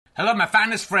Hello, my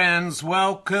finest friends.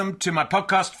 Welcome to my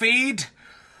podcast feed,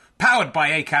 powered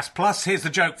by Acast Plus. Here's the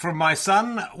joke from my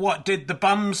son. What did the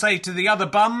bum say to the other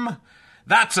bum?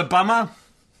 That's a bummer.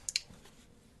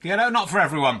 You know, not for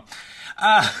everyone.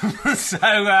 Look,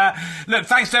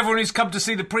 thanks to everyone who's come to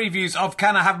see the previews of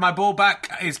Can I Have My Ball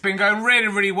Back? It's been going really,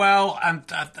 really well, and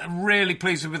I'm really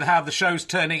pleased with how the show's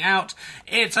turning out.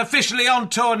 It's officially on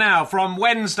tour now. From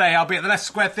Wednesday, I'll be at the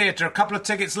Leicester Square Theatre. A couple of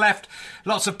tickets left.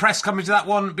 Lots of press coming to that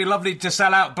one. It'd be lovely to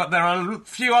sell out, but there are a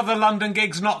few other London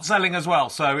gigs not selling as well.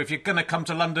 So if you're going to come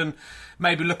to London,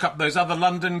 maybe look up those other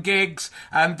London gigs.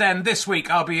 And then this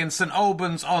week, I'll be in St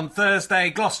Albans on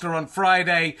Thursday, Gloucester on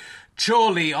Friday,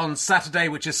 Chorley on Saturday,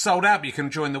 which is sold out, but you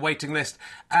can join the waiting list,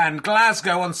 and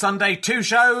Glasgow on Sunday. 2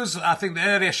 shows. I think the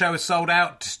earlier show is sold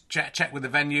out. Check with the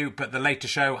venue, but the later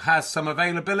show has some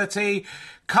availability.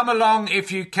 Come along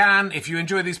if you can. If you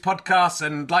enjoy these podcasts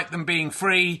and like them being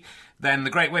free, then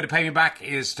the great way to pay me back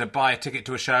is to buy a ticket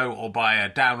to a show or buy a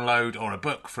download or a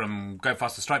book from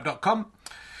gofasterstripe.com.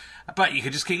 But you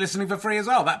can just keep listening for free as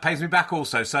well. That pays me back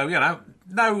also. So, you know,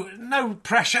 no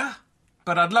pressure.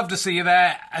 But I'd love to see you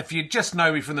there. If you just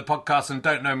know me from the podcast and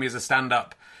don't know me as a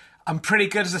stand-up, I'm pretty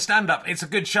good as a stand-up. It's a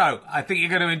good show. I think you're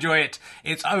going to enjoy it.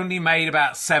 It's only made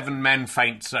about 7 men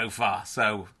faint so far.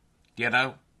 So, you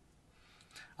know,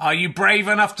 are you brave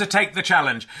enough to take the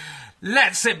challenge?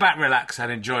 Let's sit back, relax,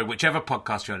 and enjoy whichever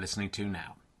podcast you're listening to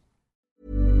now.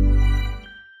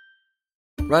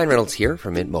 Ryan Reynolds here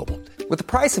from Mint Mobile. With the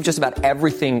price of just about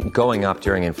everything going up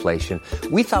during inflation,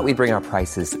 we thought we'd bring our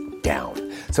prices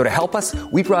down. So to help us,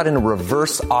 we brought in a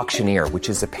reverse auctioneer, which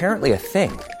is apparently a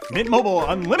thing. Mint Mobile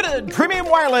Unlimited Premium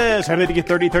Wireless. How to get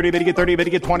 30, 30, bit to get 30, bit to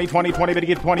get 20, 20, 20, bit to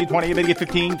get 20, 20, bit to get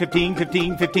 15, 15,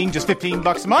 15, 15, just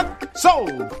 $15 a month?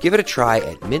 Sold! Give it a try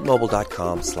at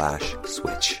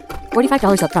mintmobile.com/switch.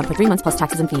 $45 up front for 3 months plus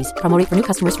taxes and fees. Promo rate for new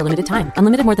customers for limited time.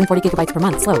 Unlimited more than 40 gigabytes per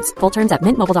month. Slows full terms at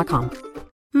mintmobile.com.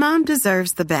 Mom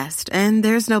deserves the best, and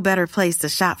there's no better place to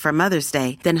shop for Mother's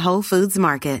Day than Whole Foods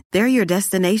Market. They're your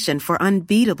destination for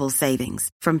unbeatable savings,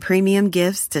 from premium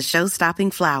gifts to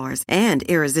show-stopping flowers and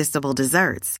irresistible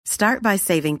desserts. Start by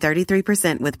saving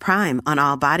 33% with Prime on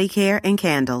all body care and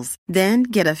candles. Then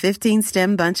get a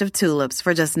 15-stem bunch of tulips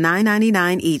for just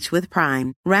 $9.99 each with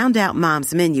Prime. Round out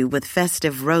Mom's menu with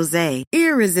festive rosé,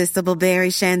 irresistible berry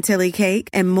chantilly cake,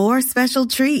 and more special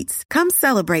treats. Come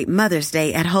celebrate Mother's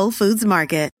Day at Whole Foods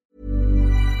Market.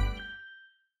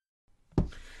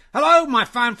 Hello, my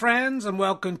fine friends, and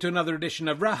welcome to another edition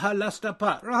of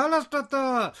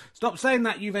RHLSTP. Stop saying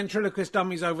that, you ventriloquist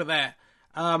dummies over there.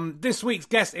 This week's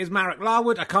guest is Marek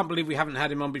Larwood. I can't believe we haven't had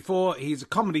him on before. He's a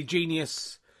comedy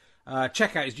genius.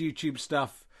 Check out his YouTube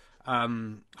stuff.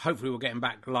 Hopefully we'll get him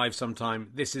back live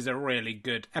sometime. This is a really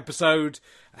good episode.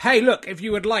 Hey, look, if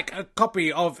you would like a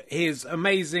copy of his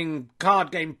amazing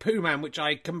card game Pooh Man, which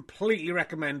I completely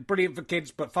recommend, brilliant for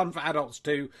kids but fun for adults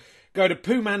too, go to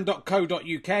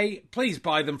poohman.co.uk. Please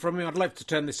buy them from me. I'd love to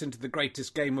turn this into the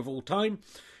greatest game of all time.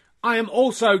 I am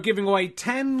also giving away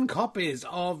 10 copies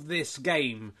of this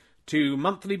game to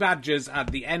monthly badgers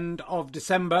at the end of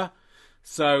December.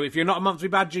 So if you're not a monthly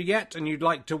badger yet and you'd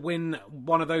like to win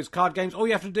one of those card games, all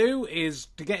you have to do is,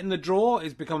 to get in the draw,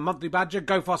 is become a monthly badger.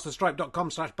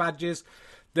 gofasterstripe.com/badges.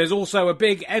 There's also a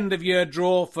big end-of-year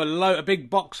draw for a big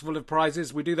box full of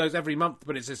prizes. We do those every month,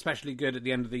 but it's especially good at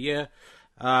the end of the year.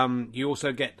 You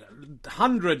also get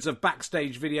hundreds of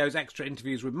backstage videos, extra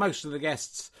interviews with most of the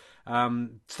guests,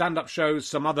 stand-up shows,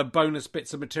 some other bonus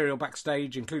bits of material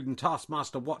backstage, including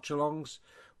Taskmaster watch-alongs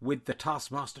with the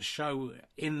Taskmaster show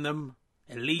in them,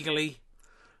 illegally.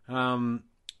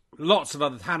 Lots of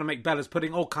other, how to make Bella's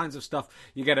pudding, all kinds of stuff.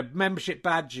 You get a membership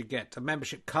badge, you get a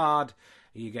membership card,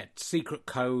 you get secret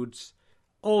codes,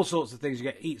 all sorts of things. You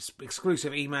get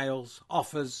exclusive emails,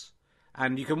 offers,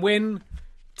 and you can win.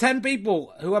 10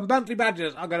 people who are monthly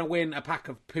badgers are going to win a pack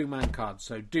of Pooh Man cards.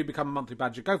 So do become a monthly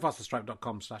badger.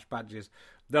 gofasterstripe.com/badges.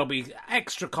 There'll be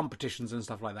extra competitions and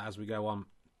stuff like that as we go on,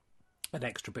 and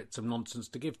extra bits of nonsense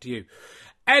to give to you.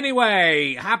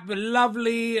 Anyway, have a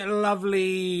lovely,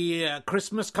 lovely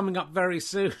Christmas coming up very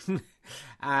soon.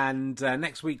 And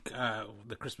next week,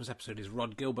 the Christmas episode is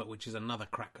Rod Gilbert, which is another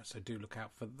cracker. So do look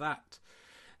out for that.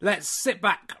 Let's sit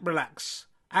back, relax,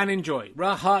 and enjoy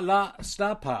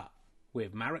RHLSTP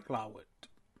with Marek Larwood.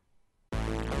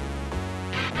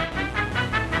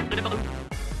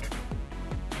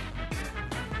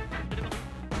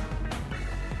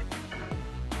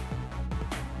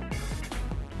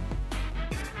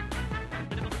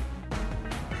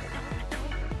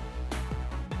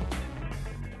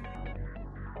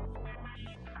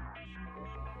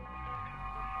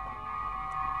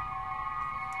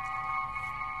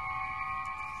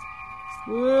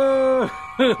 Woo!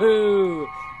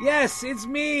 Yes, it's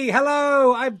me.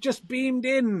 Hello, I've just beamed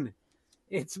in.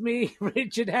 It's me,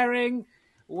 Richard Herring.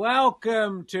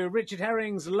 Welcome to Richard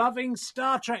Herring's Loving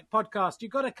Star Trek podcast.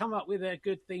 You've got to come up with a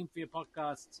good theme for your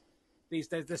podcasts these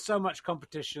days. There's so much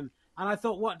competition. And I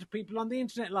thought, what do people on the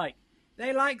internet like?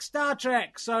 They like Star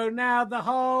Trek. So now the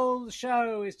whole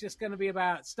show is just going to be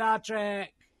about Star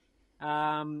Trek,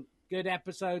 good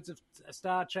episodes of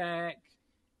Star Trek,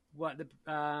 what the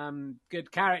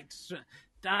good characters.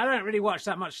 I don't really watch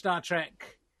that much Star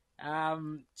Trek,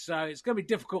 so it's going to be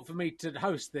difficult for me to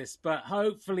host this, but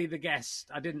hopefully the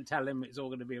guest, I didn't tell him it's all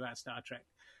going to be about Star Trek.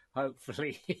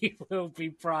 Hopefully he will be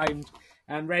primed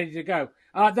and ready to go.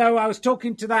 Though I was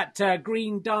talking to that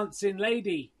green dancing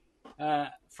lady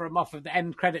from off of the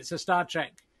end credits of Star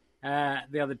Trek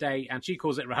the other day, and she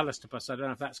calls it RHLSTP, so I don't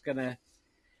know if that's going to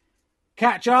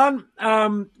catch on.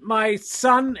 My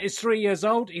son is 3 years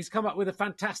old. He's come up with a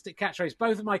fantastic catchphrase.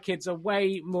 Both of my kids are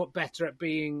way more better at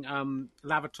being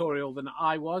lavatorial than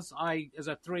I was. I, as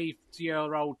a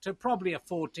 3-year-old to probably a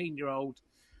 14-year-old,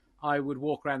 I would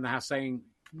walk around the house saying,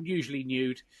 usually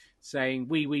nude, saying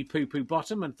wee wee poo poo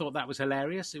bottom, and thought that was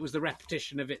hilarious. It was the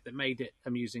repetition of it that made it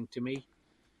amusing to me.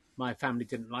 My family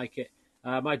didn't like it.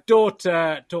 My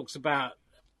daughter talks about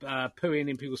pooing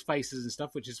in people's faces and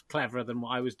stuff, which is cleverer than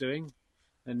what I was doing,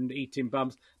 and eating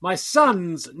bums. My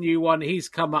son's new one he's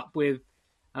come up with,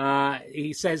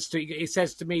 he says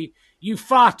to me, "You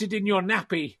farted in your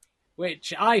nappy,"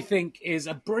 which I think is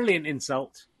a brilliant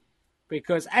insult,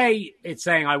 because A, it's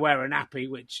saying I wear a nappy,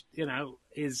 which, you know,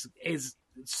 is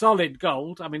solid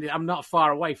gold. I mean, I'm not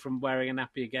far away from wearing a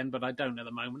nappy again, but I don't at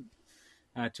the moment.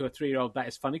 To a 3-year-old, that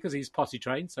is funny because he's potty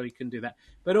trained, so he can do that.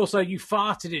 But also, you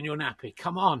farted in your nappy.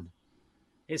 Come on.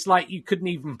 It's like you couldn't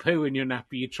even poo in your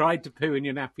nappy. You tried to poo in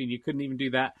your nappy and you couldn't even do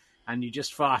that, and you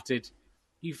just farted.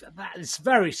 That is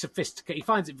very sophisticated. He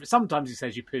finds it. Sometimes he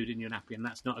says you pooed in your nappy, and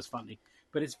that's not as funny.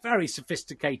 But it's very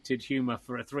sophisticated humour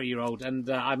for a 3-year-old, and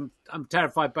I'm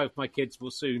terrified both my kids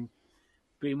will soon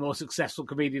be more successful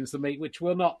comedians than me, which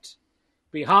will not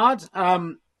be hard.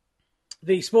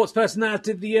 The Sports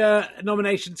Personality of the Year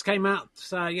nominations came out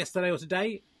yesterday or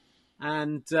today,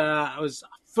 and I was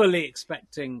fully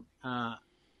expecting to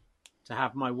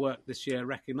have my work this year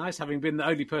recognised, having been the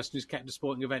only person who's kept a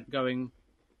sporting event going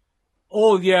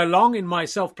all year long in my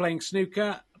self-playing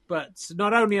snooker. But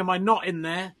not only am I not in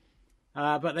there,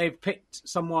 but they've picked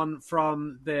someone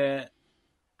from the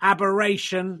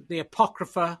aberration, the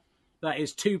apocrypha that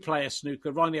is two-player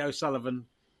snooker, Ronnie O'Sullivan.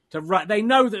 They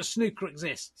know that snooker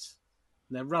exists.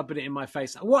 They're rubbing it in my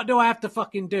face. What do I have to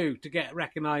fucking do to get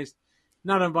recognised?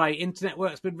 None of my internet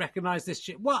work's been recognised this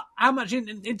shit. What? How much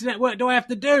internet work do I have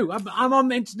to do? I'm on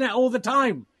the internet all the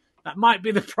time. That might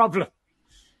be the problem.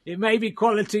 It may be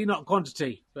quality, not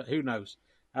quantity, but who knows?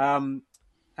 It's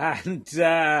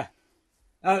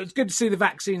good to see the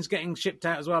vaccines getting shipped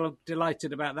out as well. I'm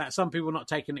delighted about that. Some people are not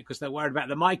taking it because they're worried about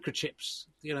the microchips,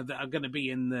 you know, that are going to be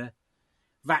in the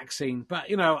vaccine. But,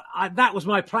 you know, that was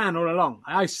my plan all along.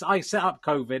 I set up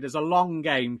COVID as a long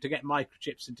game to get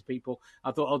microchips into people. I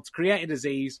thought I'll create a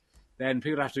disease, then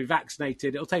people have to be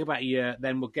vaccinated. It'll take about a year,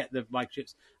 then we'll get the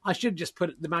microchips. I should just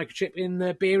put the microchip in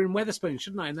the beer in Wetherspoon,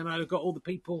 shouldn't I? And then I've got all the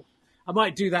people. I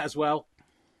might do that as well.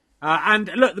 And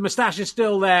look, the moustache is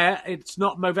still there. It's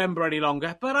not Movember any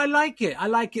longer, but I like it. I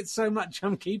like it so much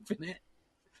I'm keeping it.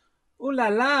 Ooh la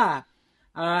la.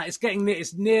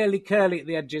 It's nearly curly at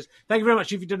the edges. Thank you very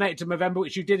much if you donated to Movember,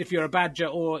 which you did if you're a badger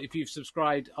or if you've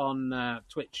subscribed on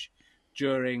Twitch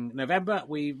during November.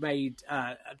 We made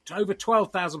over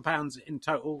 £12,000 in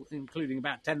total, including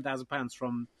about £10,000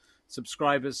 from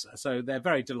subscribers. So they're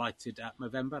very delighted at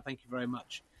Movember. Thank you very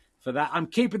much for that. I'm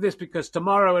keeping this because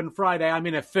tomorrow and Friday I'm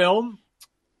in a film.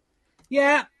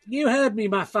 Yeah, you heard me,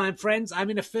 my fine friends. I'm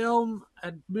in a film,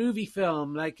 a movie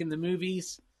film, like in the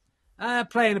movies.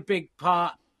 Playing a big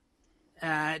part.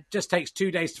 It just takes 2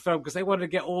 days to film because they wanted to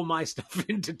get all my stuff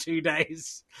into 2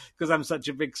 days because I'm such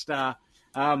a big star.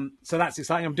 So that's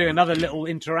exciting. I'm doing another little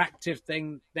interactive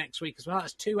thing next week as well.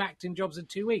 That's 2 acting jobs in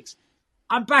 2 weeks.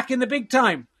 I'm back in the big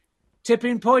time.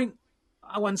 Tipping Point.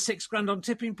 I won $6,000 on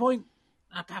Tipping Point.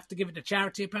 I have to give it to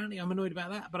charity, apparently. I'm annoyed about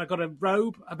that. But I got a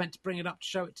robe. I meant to bring it up to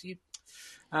show it to you.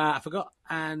 I forgot.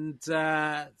 And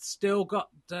still got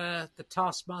the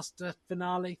Taskmaster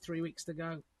finale, 3 weeks to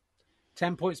go.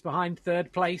 10 points behind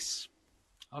third place.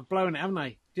 I've blown it, haven't I?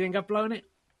 Do you think I've blown it?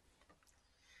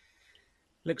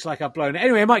 Looks like I've blown it.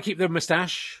 Anyway, I might keep the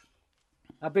moustache.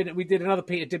 We did another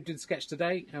Peter Dibdin sketch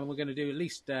today, and we're going to do at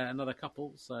least another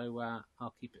couple, so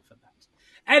I'll keep it for that.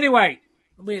 Anyway,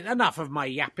 enough of my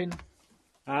yapping.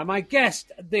 My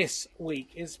guest this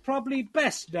week is probably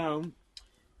best known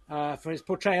for his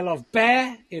portrayal of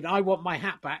Bear in I Want My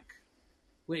Hat Back,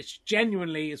 which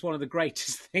genuinely is one of the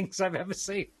greatest things I've ever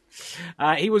seen.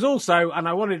 He was also, and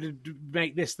I wanted to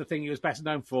make this the thing he was best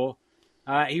known for,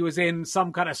 he was in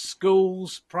some kind of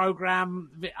schools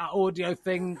program audio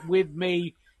thing with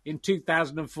me in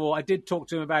 2004. I did talk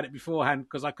to him about it beforehand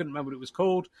because I couldn't remember what it was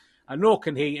called, nor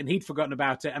can he, and he'd forgotten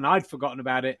about it, and I'd forgotten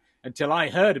about it until I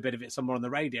heard a bit of it somewhere on the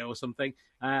radio or something,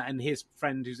 and his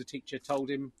friend who's a teacher told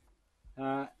him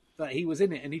that he was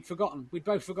in it, and he'd forgotten. We'd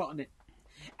both forgotten it.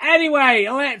 Anyway,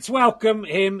 let's welcome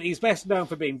him. He's best known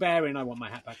for being Bear in I Want My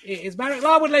Hat Back. It is Marek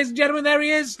Larwood, ladies and gentlemen. There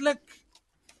he is. Look.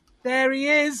 There he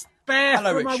is. Bear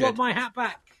Hello, from Richard. I Want My Hat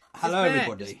Back. Hello,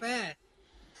 everybody. It's Bear.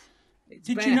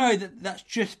 Did you know that that's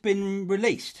just been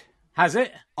released Has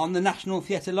it? on the National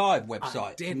Theatre Live website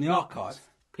I did in the not. archive?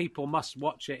 People must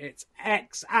watch it. It's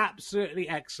absolutely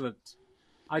excellent.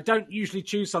 I don't usually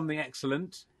choose something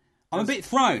excellent. I'm a bit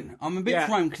thrown. Yeah.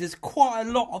 Because there's quite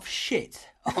a lot of shit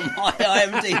on my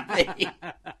IMDb.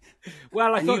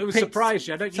 Well, I And thought you it would picked surprise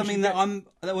you. I don't something usually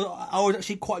that I was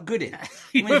actually quite good in. I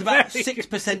mean, were there's about very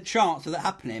 6% chance of that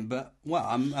happening, but well,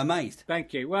 I'm amazed.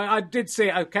 Thank you. Well, I did see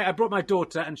it. Okay, I brought my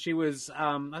daughter, and she was,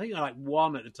 I think, like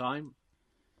 1 at the time.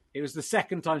 It was the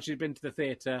second time she'd been to the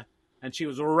theatre, and she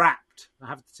was rapt. I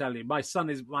have to tell you, my son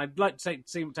is. I'd like to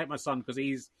take my son because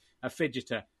he's a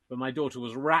fidgeter, but my daughter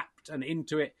was rapt and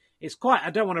into it. It's quite. I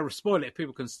don't want to spoil it if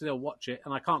people can still watch it,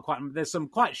 and I can't quite. There's some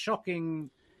quite shocking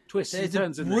twists and There's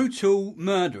turns a in there. brutal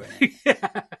murder in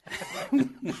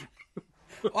it.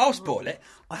 I'll spoil it.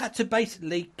 I had to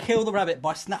basically kill the rabbit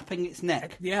by snapping its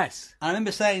neck. Yes. And I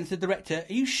remember saying to the director,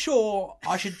 "Are you sure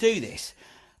I should do this?"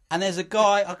 And there's a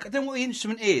guy. I don't know what the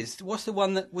instrument is. What's the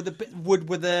one that with a bit of wood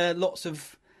with lots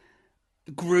of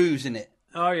grooves in it?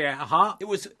 Oh yeah, a harp. It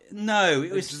was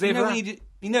zither?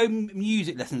 You know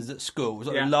music lessons at school was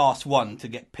like Yeah. the last one to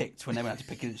get picked when they went out to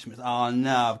pick instruments. Oh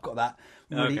no, I've got that.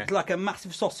 Really, Okay. It's like a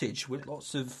massive sausage with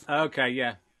lots of. Okay,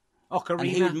 yeah. And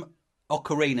he Ocarina. would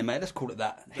ocarina, mate. Let's call it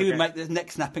that. He Okay. would make the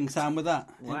neck snapping sound with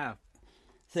that. Wow.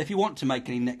 So if you want to make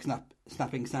any neck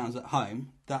snapping sounds at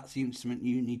home, that's the instrument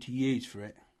you need to use for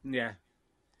it. Yeah.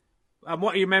 And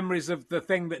what are your memories of the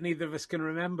thing that neither of us can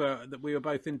remember that we were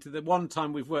both into the one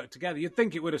time we've worked together? You'd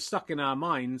think it would have stuck in our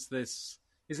minds.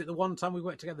 Is it the one time we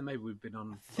worked together? Maybe we've been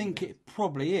on. I think it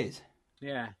probably is.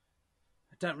 Yeah.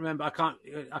 I don't remember. I can't.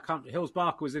 Hills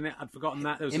Barker was in it. I'd forgotten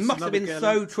that. There was It must have another been girl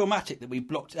so in- traumatic that we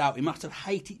blocked it out. We must have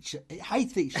hated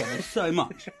each other so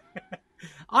much.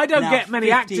 I don't Now, get many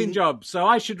 15 acting jobs, so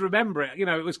I should remember it. You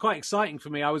know, it was quite exciting for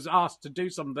me. I was asked to do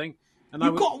something, and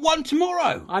You've got one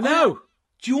tomorrow. I know.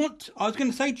 Do you want? I was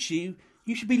going to say to you,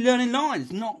 you should be learning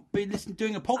lines, not be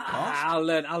doing a podcast. I'll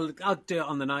learn. I'll do it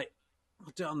on the night.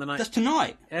 I'll do it on the night. That's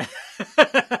tonight.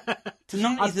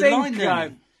 Tonight I is the think line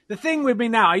learning. the thing with me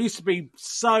now, I used to be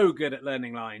so good at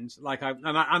learning lines, and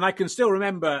I can still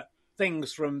remember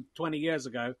things from 20 years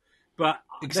ago. But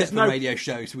Except there's for no radio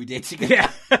shows we did together.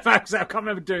 Yeah, I can't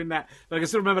remember doing that. But I can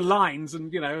still remember lines,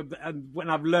 and and when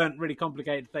I've learnt really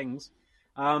complicated things.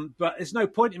 But there's no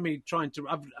point in me trying to.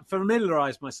 I've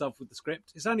familiarised myself with the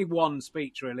script. It's only one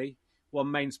speech, really,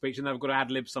 one main speech, and then I've got to ad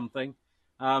lib something.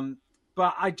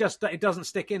 But it doesn't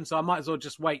stick in, so I might as well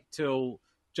just wait till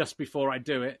just before I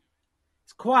do it.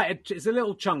 It's a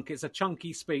little chunk. It's a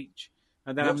chunky speech,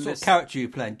 and then What sort of character are you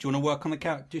playing? Do you want to work on the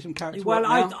character? Do some character Well,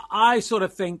 work now? I sort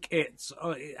of think it's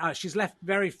she's left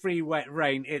very free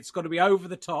rein. It's got to be over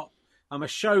the top. I'm a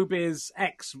showbiz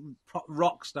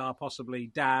ex-rock star, possibly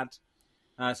dad,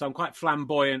 so I'm quite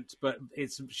flamboyant. But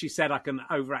she said I can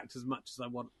overact as much as I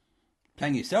want.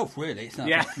 Playing yourself, really. It's not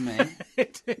Yeah, up to me.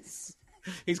 it is.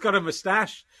 He's got a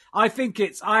moustache. I think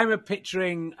I'm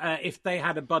picturing if they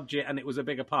had a budget and it was a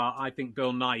bigger part. I think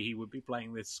Bill Nighy would be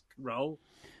playing this role.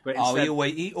 But instead,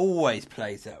 He always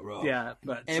plays that role. Yeah,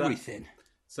 but everything.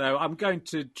 So I'm going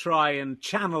to try and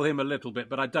channel him a little bit,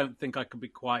 but I don't think I could be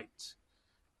quite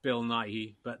Bill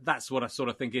Nighy. But that's what I sort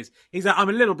of think is. I'm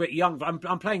a little bit young. But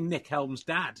I'm playing Nick Helm's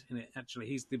dad in it. Actually,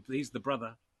 he's the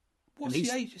brother. What's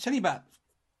the age? It's only about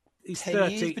He's 10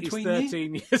 30. years He's between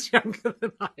 13 years younger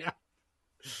than I am.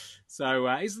 So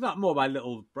he's not more my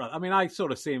little brother. I mean, I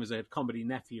sort of see him as a comedy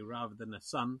nephew rather than a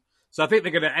son. So I think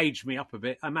they're going to age me up a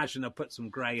bit. I imagine they'll put some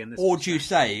grey in this. Or do you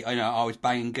say, I was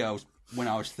banging girls when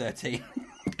I was 13?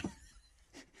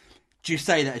 Do you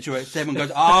say that? Do everyone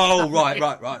goes, oh, right. Do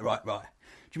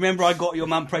you remember I got your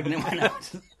mum pregnant when I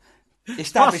was...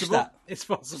 Establish possible. that. It's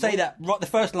possible. Say that, right, the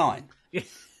first line.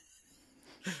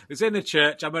 It's in a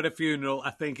church. I'm at a funeral.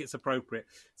 I think it's appropriate.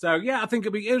 So yeah, I think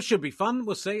it should be fun.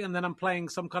 We'll see. And then I'm playing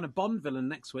some kind of Bond villain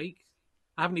next week.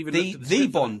 I haven't even looked at the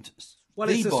script. Bond. Well,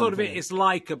 the it's a Bond sort of villain. it's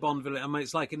like a Bond villain. I mean,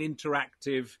 it's like an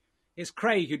interactive It's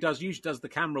Craig who usually does the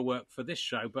camera work for this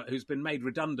show, but who's been made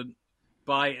redundant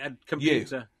by a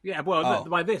computer. You? Yeah, well, Oh. look,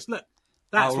 by this. Look,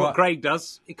 that's what right. Craig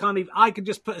does. He can't even. I can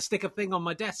just stick a thing on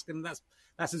my desk, and that's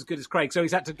as good as Craig. So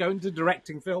he's had to go into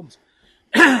directing films,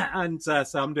 and so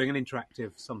I'm doing an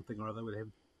interactive something or other with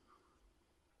him.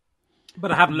 But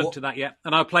I haven't looked at that yet.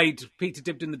 And I played Peter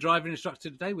Dibdin, the driving instructor,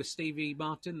 today with Stevie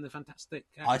Martin, the fantastic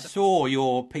actor. I saw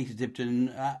your Peter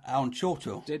Dibdin on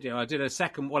Chortle. Did you? I did a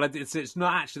second. Well, it's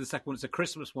not actually the second one. It's a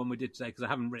Christmas one we did today because I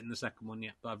haven't written the second one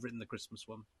yet, but I've written the Christmas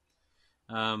one.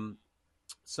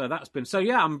 So that's been. So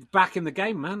yeah, I'm back in the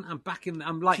game, man. I'm back in.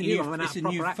 I'm like you. I'm It's a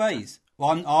proper new actor. phase.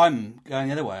 Well, I'm going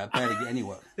the other way. I barely get any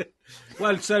work.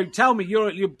 Well, so tell me,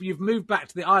 you've moved back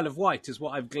to the Isle of Wight, is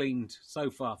what I've gleaned so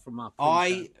far from our.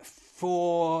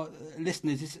 For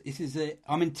listeners,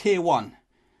 I'm in Tier 1.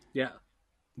 Yeah.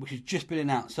 Which has just been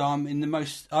announced. So I'm in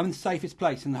the safest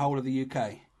place in the whole of the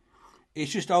UK.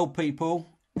 It's just old people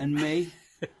and me.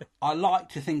 I like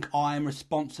to think I am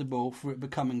responsible for it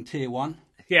becoming Tier 1.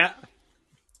 Yeah.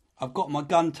 I've got my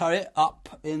gun turret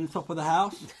up in the top of the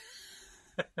house.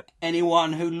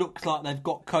 Anyone who looks like they've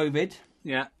got COVID,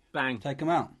 Yeah. Bang. take them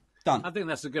out. Done. I think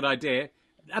that's a good idea.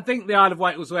 I think the Isle of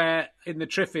Wight was where, in the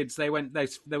Triffids,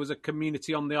 there was a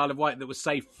community on the Isle of Wight that was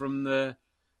safe from the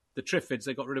Triffids.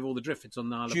 They got rid of all the Triffids on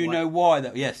the Isle of Wight. Do you know why?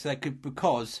 Yes, they could,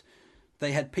 because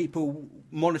they had people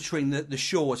monitoring the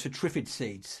shores for Triffid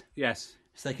seeds. Yes.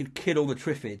 So they could kill all the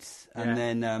Triffids. And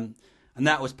then, and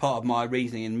that was part of my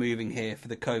reasoning in moving here for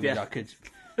the COVID. Yeah. I could,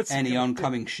 any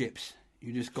oncoming ships,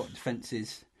 you just got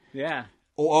defences. Yeah.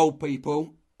 Or old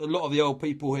people. A lot of the old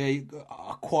people here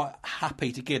are quite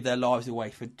happy to give their lives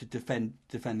away to defend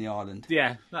the island.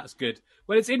 Yeah, that's good.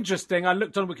 Well, it's interesting. I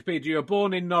looked on Wikipedia. You were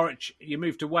born in Norwich, you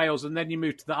moved to Wales, and then you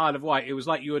moved to the Isle of Wight. It was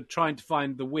like you were trying to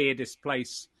find the weirdest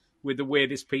place with the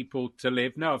weirdest people to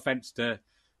live. No offence to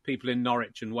people in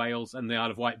Norwich and Wales and the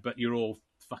Isle of Wight, but you're all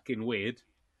fucking weird.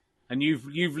 And you've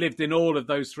lived in all of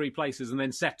those three places and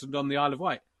then settled on the Isle of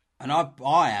Wight. And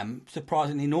I am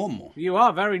surprisingly normal. You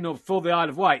are very normal. For the Isle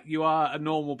of Wight, you are a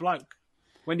normal bloke.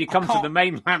 When you come to the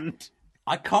mainland...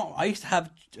 I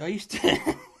used to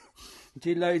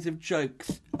do loads of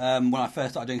jokes when I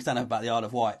first started doing stand-up about the Isle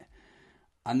of Wight.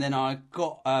 And then I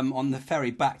got on the ferry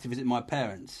back to visit my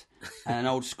parents, and an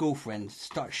old school friend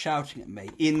started shouting at me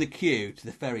in the queue to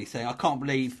the ferry, saying, "I can't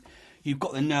believe you've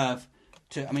got the nerve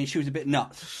to..." I mean, she was a bit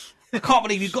nuts. "I can't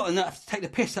believe you've got the nerve to take the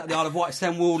piss out of the Isle of Wight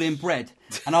saying we're all inbred."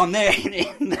 And I'm there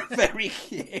in the ferry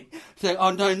queue saying,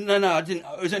 "Oh, no, I didn't.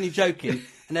 I was only joking."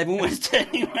 And everyone was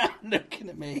turning around looking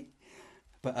at me.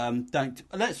 But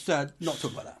let's not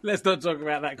talk about that. Let's not talk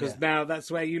about that, because now that's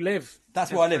where you live.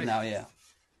 That's where I live now, yeah.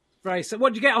 Right, so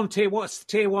what do you get on what's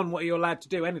Tier 1? What are you allowed to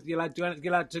do? Anything you're allowed to do? Anything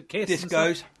you're allowed to kiss?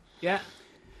 Discos. Yeah.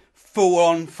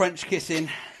 Full-on French kissing.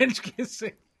 French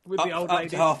kissing with the old up lady.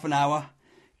 to half an hour.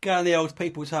 Go to the old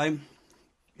people's home.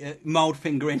 Mild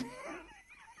fingering.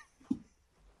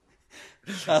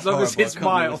 As long as it's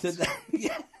mild.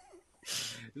 Yeah.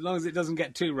 As long as it doesn't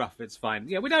get too rough, it's fine.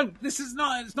 Yeah, we don't... It's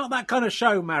not that kind of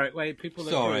show, Marek, where people...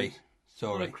 Sorry.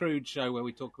 Not a crude show where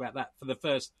we talk about that for the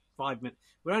first 5 minutes.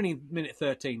 We're only minute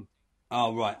 13.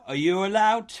 Oh, right. Are you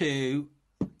allowed to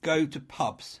go to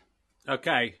pubs?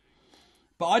 Okay.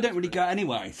 But I don't really go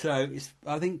anyway, so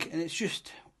I think it's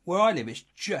just... Where I live, it's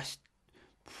just...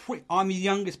 I'm the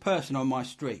youngest person on my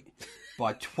street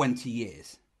by 20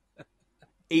 years.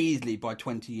 Easily by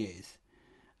 20 years.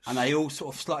 And they all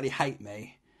sort of slightly hate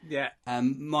me. Yeah.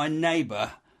 My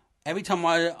neighbour, every time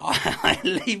I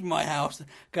leave my house,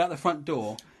 go out the front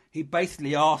door, he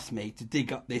basically asks me to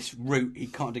dig up this root he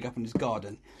can't dig up in his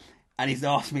garden. And he's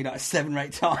asked me like 7 or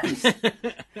 8 times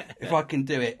if I can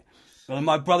do it. Well,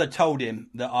 my brother told him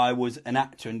that I was an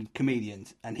actor and comedian,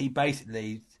 and he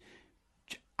basically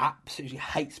absolutely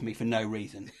hates me for no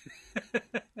reason.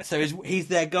 So he's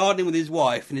there gardening with his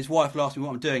wife, and his wife will ask me what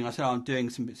I'm doing. I said, I'm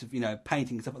doing some bits of,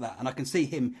 painting and stuff like that. And I can see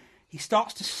him, he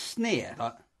starts to sneer,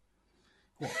 like,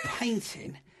 what,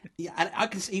 painting? Yeah, and I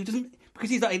can see, he doesn't, because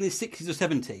he's like in his 60s or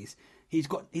 70s, he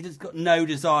just got no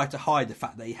desire to hide the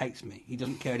fact that he hates me. He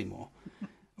doesn't care anymore.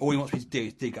 All he wants me to do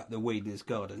is dig up the weed in his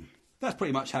garden. That's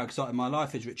pretty much how exciting my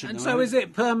life is, Richard. And so is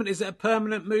it permanent? Is it a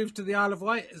permanent move to the Isle of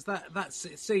Wight? Is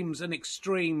it seems an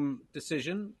extreme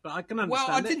decision, but I can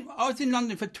understand. Well, I was in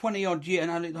London for 20 odd years,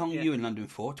 and how long were you in London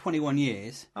for? 21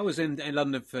 years. I was in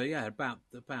London for about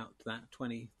that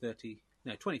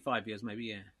 25 years maybe,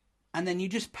 yeah. And then you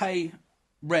just pay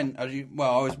rent. I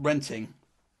was renting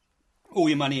all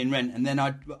your money in rent, and then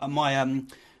basically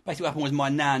what happened was my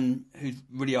nan, who's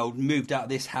really old, moved out of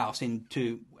this house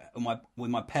with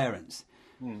my parents.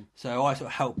 So I sort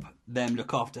of helped them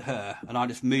look after her, and I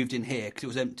just moved in here because it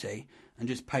was empty and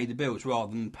just pay the bills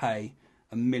rather than pay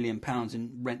 £1 million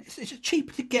in rent. It's just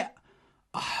cheaper to get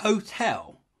a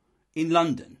hotel in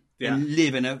London and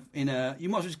live in a. You might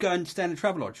as well just go and stay in a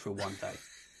Travelodge for one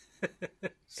day.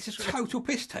 It's a total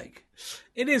piss take.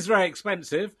 It is very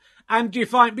expensive. And do you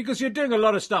find, because you're doing a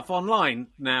lot of stuff online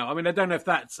now, I mean, I don't know if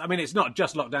that's, I mean, it's not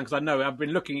just lockdown, because I know I've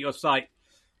been looking at your site,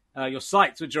 your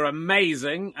sites, which are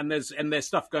amazing, and there's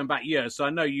stuff going back years. So I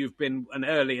know you've been an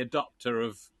early adopter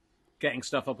of getting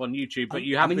stuff up on YouTube, but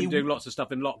you have been doing lots of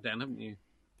stuff in lockdown, haven't you?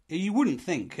 You wouldn't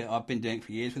think I've been doing it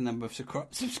for years with the number of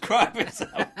subscribers.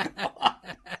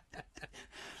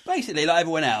 Basically, like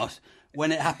everyone else,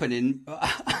 when it happened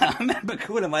I remember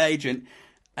calling my agent,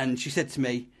 and she said to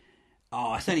me,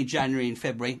 "Oh, it's only January and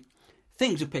February.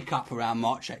 Things will pick up around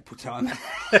March, April time."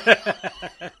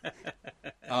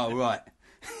 Oh, right.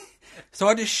 So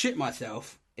I just shit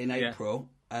myself in April,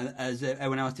 and as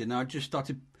everyone else did, and I just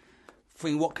started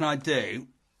thinking, what can I do?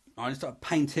 I just started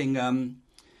painting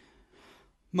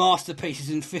masterpieces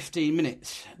in 15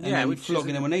 minutes and then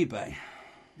flogging them on eBay.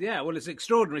 Yeah, well, it's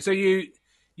extraordinary. So you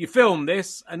filmed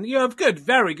this, and you're a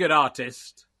very good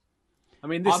artist. I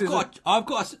mean, I've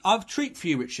got a treat for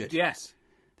you, Richard. Yes.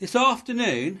 This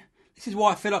afternoon, this is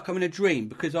why I feel like I'm in a dream,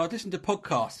 because I was listening to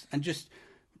podcasts and just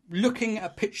looking at a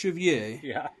picture of you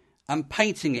and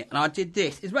painting it, and I did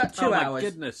this. It's about 2 hours. Oh, my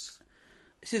goodness.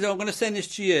 This is, I'm going to send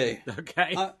this to you.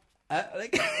 Okay.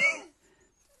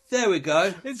 There we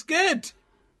go. It's good.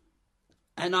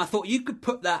 And I thought you could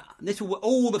put that,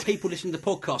 all the people listening to the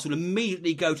podcast will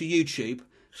immediately go to YouTube.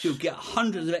 She'll get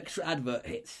hundreds of extra advert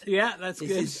hits. Yeah, that's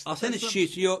good. I'll send this to you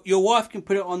so your wife can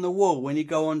put it on the wall when you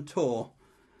go on tour.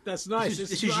 That's nice.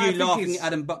 This is you laughing at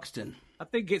Adam Buxton. I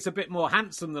think it's a bit more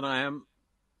handsome than I am.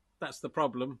 That's the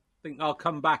problem. I think I'll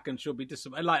come back and she'll be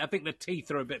disappointed. I think the teeth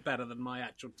are a bit better than my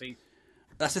actual teeth.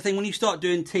 That's the thing. When you start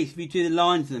doing teeth, if you do the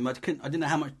lines in them, I didn't know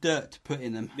how much dirt to put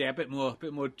in them. Yeah, a bit more.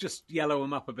 Just yellow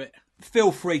them up a bit.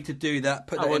 Feel free to do that.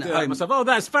 Put that in at home. Myself. Oh,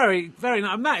 that's very, very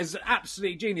nice. And that is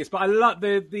absolutely genius. But I love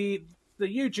the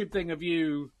YouTube thing of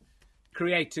you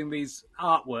creating these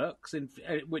artworks,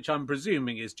 which I'm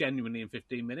presuming is genuinely in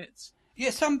 15 minutes.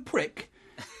 Yeah, some prick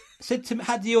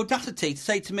had the audacity to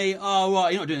say to me, "Oh,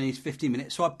 right, you're not doing these 15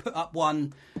 minutes." So I put up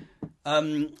one.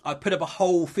 I put up a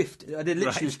whole 50. I did a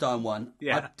Liechtenstein one.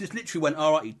 Yeah. I just literally went,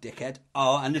 "All right, you dickhead,"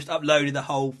 and just uploaded the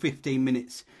whole 15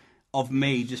 minutes of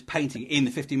me just painting in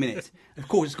the 15 minutes. Of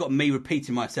course, it's got me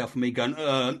repeating myself and me going,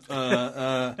 and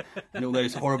all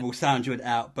those horrible sounds you had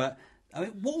out. But I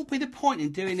mean, what would be the point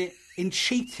in doing it in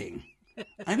cheating?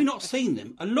 Have you not seen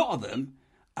them? A lot of them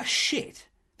are shit.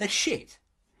 They're shit.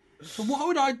 So why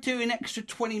would I do an extra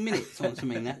 20 minutes on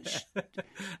something that?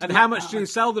 And how much do you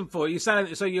sell them for? You sell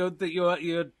it, so you're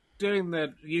doing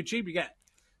the YouTube. You get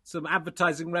some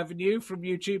advertising revenue from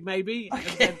YouTube, maybe. I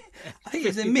think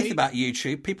there's a myth about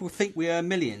YouTube. People think we earn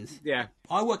millions. Yeah,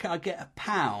 I work out I get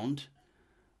 £1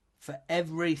 for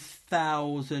every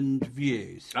 1,000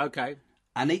 views. Okay,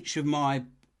 and each of my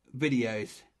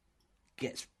videos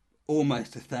gets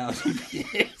almost 1,000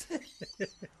 views.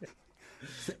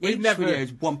 So each video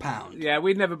is £1. Yeah,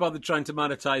 we'd never bothered trying to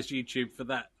monetize YouTube for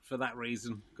that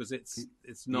reason, because it's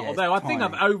not. Yeah, although it's I think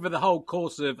tiny. over the whole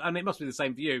course of, and it must be the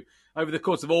same for you, over the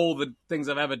course of all the things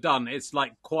I've ever done, it's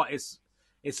like was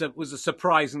a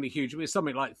surprisingly huge. It was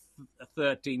something like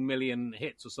 13 million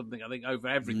hits or something. I think over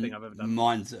everything I've ever done.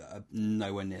 Mine's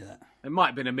nowhere near that. It might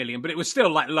have been 1 million, but it was still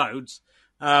like loads.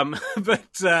 So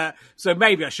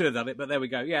maybe I should have done it, but there we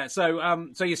go. Yeah. So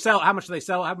you sell, how much do they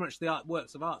sell? How much do the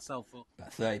works of art sell for?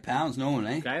 About £30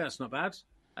 normally. Okay, that's not bad.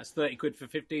 That's 30 quid for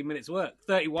 15 minutes work.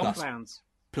 £31.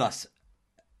 Plus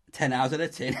 10 hours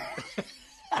editing.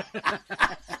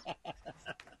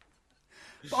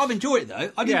 But I've enjoyed it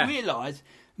though. I didn't realise,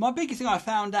 my biggest thing I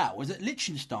found out was that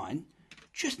Liechtenstein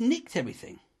just nicked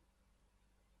everything.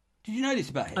 Did you know this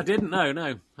about him? I didn't know, no.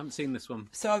 I haven't seen this one.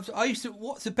 So I used to.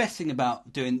 What's the best thing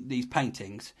about doing these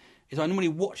paintings is I normally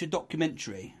watch a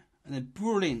documentary, and they're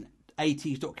brilliant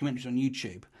 80s documentaries on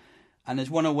YouTube. And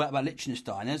there's one about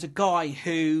Liechtenstein. There's a guy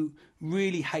who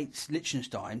really hates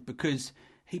Liechtenstein because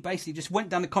he basically just went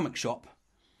down the comic shop,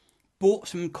 bought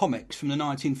some comics from the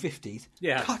 1950s,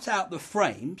 cut out the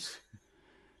frames,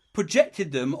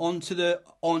 projected them onto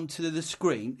the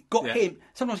screen, got him.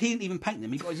 Sometimes he didn't even paint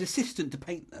them. He got his assistant to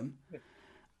paint them,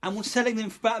 and was selling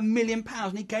them for about £1 million.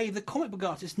 And he gave the comic book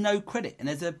artist no credit. And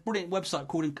there's a brilliant website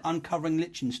called Uncovering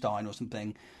Liechtenstein or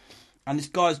something. And this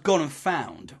guy's gone and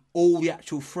found all the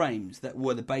actual frames that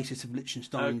were the basis of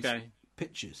Liechtenstein's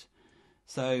pictures.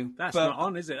 So that's not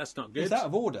on, is it? That's not good. It's out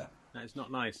of order. That's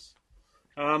not nice.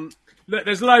 Look,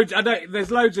 there's loads.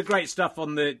 There's loads of great stuff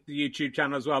on the YouTube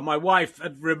channel as well. My wife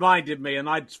had reminded me, and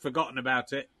I'd forgotten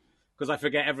about it because I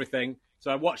forget everything. So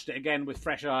I watched it again with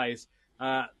fresh eyes.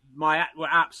 My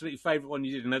absolute favourite one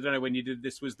you did, and I don't know when you did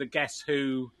this, was the Guess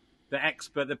Who, the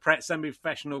expert, the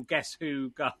semi-professional Guess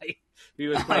Who guy who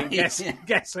was playing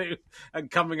Guess Who and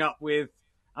coming up with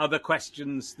other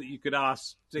questions that you could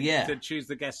ask to choose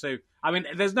the Guess Who. I mean,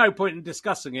 there's no point in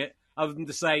discussing it other than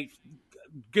to say,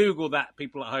 Google that,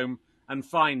 people at home, and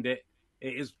find it.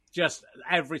 It is just,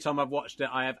 every time I've watched it,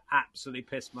 I have absolutely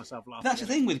pissed myself laughing. That's the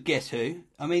thing with Guess Who.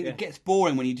 I mean, it gets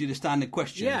boring when you do the standard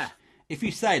questions. Yeah. If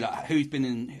you say, like, who's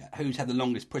had the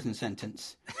longest prison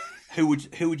sentence, who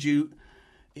would you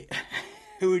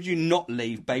not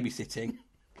leave babysitting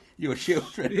your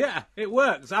children? Yeah, it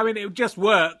works. I mean, it just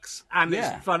works, and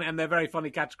it's fun, and they're very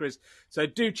funny categories. So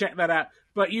do check that out.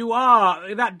 But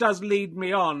that does lead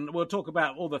me on. We'll talk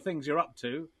about all the things you're up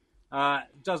to.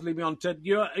 Does lead me on to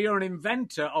you're an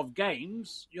inventor of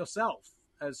games yourself.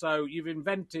 So you've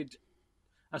invented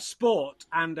a sport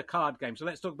and a card game. So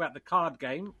let's talk about the card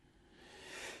game.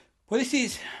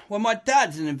 Well, my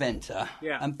dad's an inventor,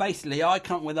 Yeah. and basically I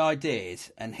come up with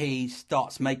ideas, and he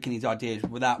starts making his ideas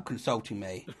without consulting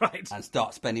me, Right. and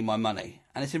starts spending my money.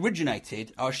 And it's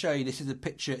originated. I'll show you. This is a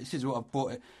picture. This is what I've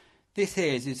bought. This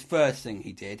here is his first thing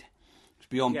he did,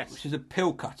 which is a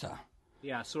pill cutter.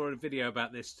 Yeah, I saw a video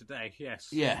about this today. Yes.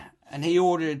 Yeah, and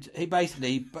he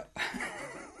basically.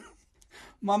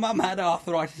 My mum had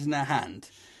arthritis in her hand,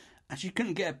 and she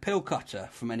couldn't get a pill cutter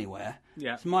from anywhere.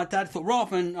 Yeah. So my dad thought,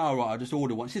 rather than, I'll just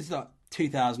order one. This is like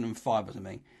 2005 or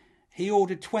something. He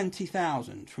ordered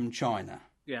 20,000 from China.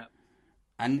 Yeah.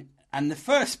 And the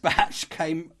first batch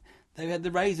came, they had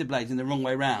the razor blades in the wrong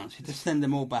way round. So he had to send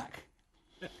them all back.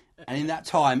 And in that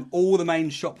time, all the main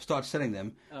shops started selling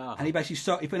them. Oh. And he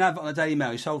basically he put an advert on the Daily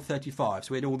Mail. He sold 35,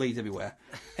 so we had all these everywhere.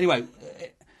 Anyway,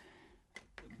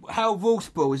 how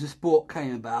Wolfsball as a sport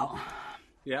came about.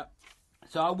 Yeah.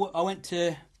 So I went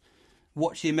to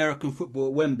watch the American football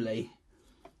at Wembley.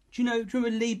 Do you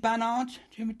remember Lee Bannard? Do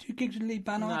you remember 2 gigs with Lee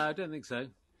Bannard? No, I don't think so. It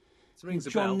rings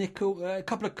a John bell. Nichol, a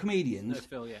couple of comedians. No,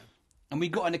 Phil, yeah. And we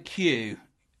got in a queue.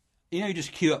 You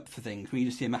just queue up for things when you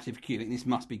just see a massive queue. Think this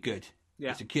must be good.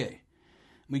 Yeah. It's a queue. And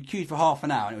we queued for half an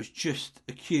hour, and it was just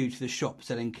a queue to the shop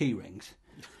selling key rings.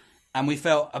 And we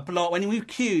felt a block. When we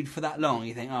queued for that long,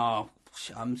 you think, I'm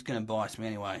just going to buy some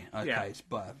anyway. Okay, let's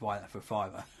buy that for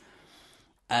 $5.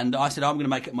 And I said, I'm going to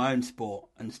make it my own sport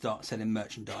and start selling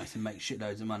merchandise and make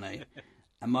shitloads of money.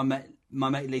 And my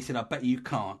mate Lee said, I bet you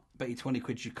can't. I bet you 20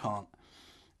 quid you can't.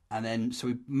 And then, so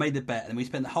we made the bet, and we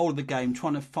spent the whole of the game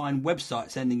trying to find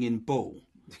websites ending in ball.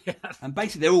 Yeah. And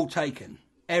basically, they're all taken.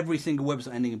 Every single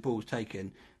website ending in ball is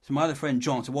taken. So my other friend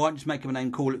John said, why don't you just make up a name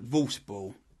and call it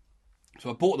Wolfsball? So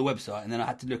I bought the website, and then I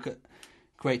had to look at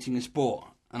creating a sport.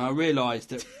 And I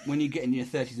realised that when you get in your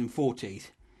 30s and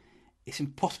 40s, it's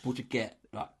impossible to get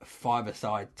like a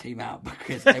 5-a-side team out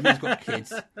because everyone's got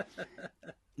kids.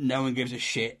 No one gives a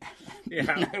shit.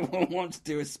 Yeah. No one wants to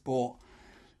do a sport.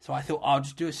 So I thought I'll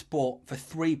just do a sport for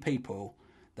 3 people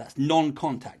that's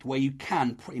non-contact, where you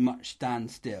can pretty much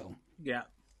stand still. Yeah.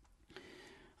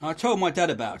 And I told my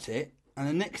dad about it, and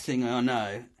the next thing I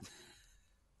know,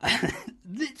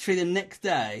 literally the next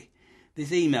day,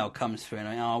 this email comes through, and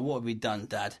I what have we done,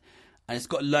 Dad? And it's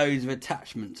got loads of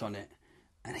attachments on it.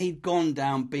 And he'd gone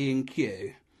down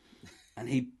B&Q, and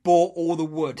he bought all the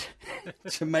wood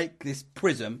to make this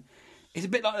prism. It's a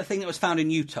bit like the thing that was found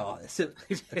in Utah. It's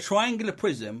a triangular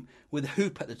prism with a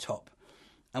hoop at the top.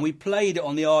 And we played it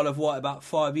on the Isle of Wight about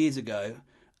 5 years ago,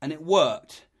 and it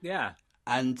worked. Yeah.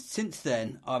 And since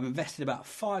then, I've invested about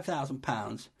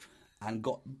 £5,000 and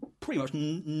got pretty much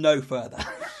no further.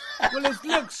 Well, it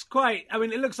looks quite... I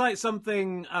mean, it looks like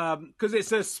something... Because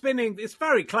it's a spinning... It's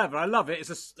very clever. I love it.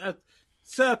 It's a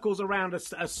circles around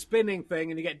a spinning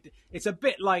thing, and you get... It's a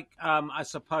bit like, I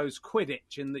suppose,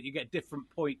 Quidditch, in that you get different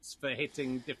points for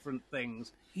hitting different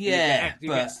things. Yeah,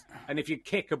 and if you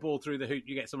kick a ball through the hoop,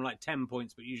 you get something like 10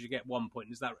 points, but you usually get 1 point.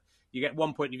 Is that... You get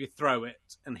 1 point if you throw it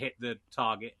and hit the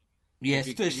target.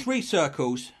 Yes, there's 3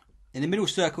 circles. In the middle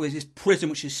circle is this prism,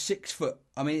 which is 6 foot.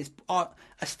 I mean, it's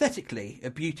aesthetically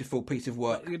a beautiful piece of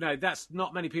work. That's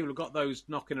not many people have got those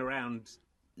knocking around.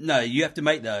 No, you have to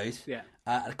make those. Yeah.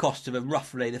 At a cost of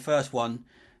roughly, the first one,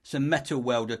 some metal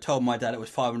welder told my dad it was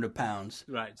 £500.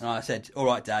 Right. And I said, all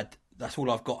right, Dad, that's all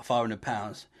I've got,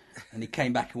 £500. And he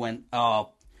came back and went,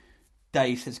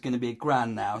 Dave says it's going to be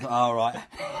 £1,000 now. I was like, all right.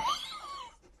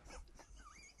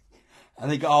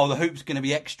 And they go, the hoop's going to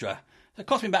be extra. So it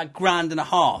cost me about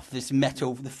 £1,500, this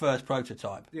metal for the first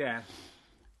prototype. Yeah.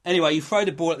 Anyway, you throw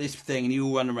the ball at this thing and you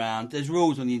all run around. There's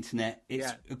rules on the internet.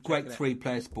 It's a great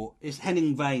 3-player sport. It's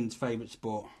Henning Vane's favourite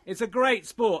sport. It's a great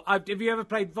sport. Have you ever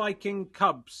played Viking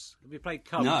Cubs? Have you played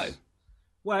Cubs? No.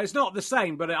 Well, it's not the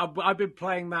same, but I've been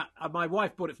playing that. My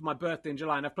wife bought it for my birthday in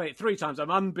July, and I've played it 3 times. I'm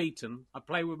unbeaten. I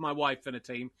play with my wife in a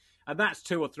team, and that's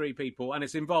 2 or 3 people, and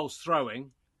it involves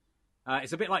throwing.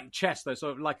 It's a bit like chess, though,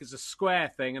 sort of like it's a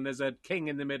square thing, and there's a king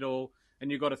in the middle, and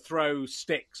you've got to throw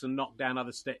sticks and knock down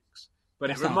other sticks.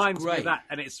 But it reminds me of that,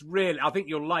 and it's really, I think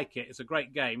you'll like it. It's a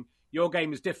great game. Your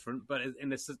game is different, but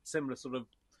in a similar sort of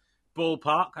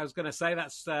ballpark, I was going to say.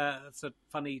 That's a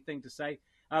funny thing to say.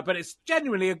 But it's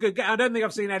genuinely a good game. I don't think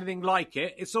I've seen anything like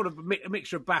it. It's sort of a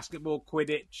mixture of basketball,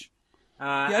 Quidditch.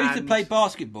 I used to play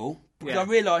basketball because I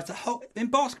realised in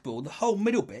basketball, the whole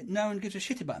middle bit, no one gives a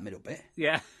shit about the middle bit.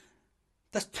 Yeah.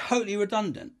 That's totally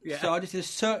redundant. Yeah. So I just did a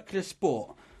circular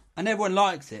sport, and everyone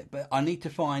likes it, but I need to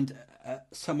find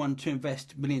someone to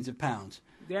invest millions of pounds.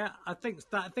 Yeah, I think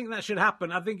that should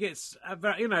happen. I think it's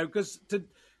because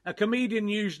a comedian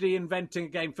usually inventing a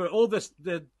game for all this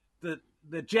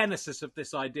the genesis of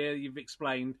this idea you've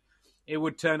explained, it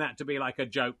would turn out to be like a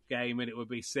joke game, and it would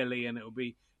be silly, and it would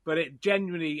be. But it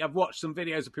genuinely, I've watched some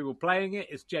videos of people playing it.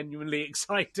 It's genuinely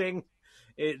exciting.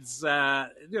 It's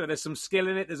there's some skill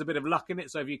in it. There's a bit of luck in it.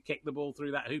 So if you kick the ball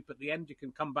through that hoop at the end, you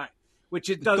can come back. Which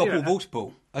it does.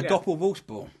 Doppelwurfsball.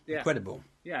 Doppelwurfsball. Yeah. Incredible.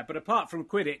 Yeah, but apart from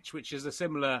Quidditch, which is a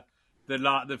similar,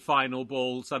 the final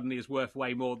ball suddenly is worth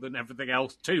way more than everything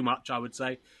else. Too much, I would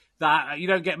say. That you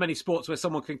don't get many sports where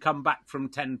someone can come back from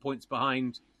 10 points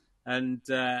behind and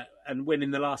win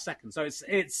in the last second. So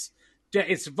it's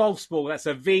Wolfsball. That's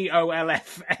a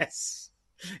VOLFS.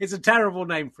 It's a terrible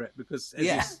name for it because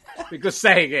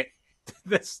saying it,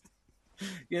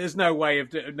 there's no way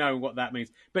of knowing what that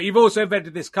means. But you've also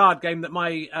invented this card game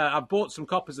that I've bought some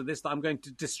copies of this that I'm going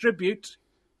to distribute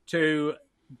to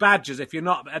badgers. If you're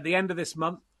not at the end of this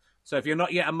month. So if you're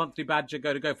not yet a monthly badger,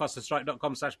 go to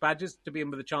gofasterstrike.com/badgers to be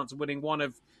in with a chance of winning one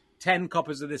of 10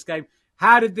 copies of this game.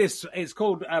 How did this? It's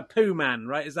called Pooh Man,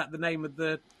 right? Is that the name of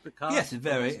the card? Yes, it's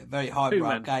a very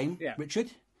highbrow game, yeah. Richard.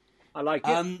 I like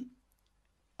it.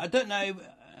 I don't know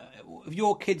if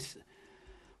your kids,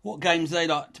 what games they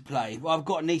like to play. Well, I've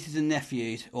got nieces and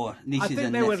nephews, or nieces and nephews. I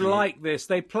think they would like this.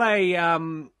 They play.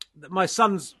 My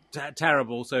son's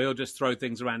terrible, so he'll just throw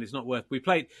things around. It's not worth. We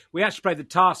actually played the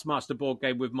Taskmaster board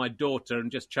game with my daughter, and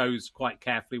just chose quite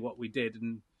carefully what we did,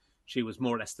 and she was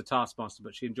more or less the Taskmaster,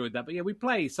 but she enjoyed that. But yeah, we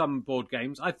play some board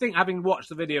games. I think having watched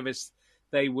the video of this,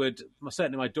 they would.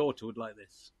 Certainly, my daughter would like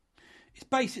this. It's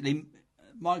basically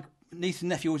my niece and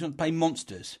nephew always want to play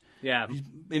monsters. Yeah, it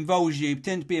involves you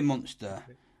pretend to be a monster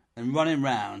and running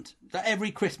around. That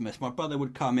every Christmas, my brother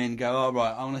would come in and go, all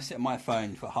right, I want to sit on my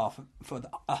phone for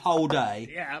a whole day.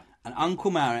 Yeah. And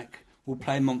Uncle Marek will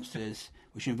play monsters,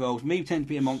 which involves me pretending to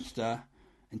be a monster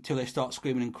until they start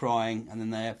screaming and crying, and then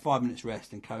they have 5 minutes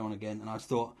rest and carry on again. And I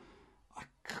thought, I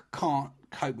can't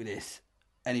cope with this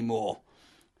anymore.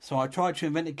 So I tried to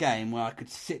invent a game where I could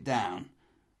sit down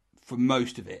for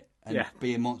most of it and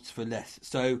be a monster for less.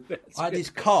 So I had these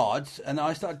cards, and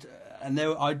I started... And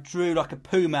I drew like a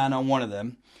Pooh Man on one of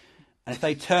them. And if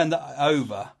they turned that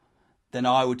over, then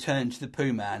I would turn into the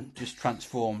Pooh Man, just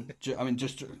transform. It's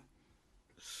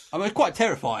quite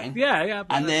terrifying. Yeah.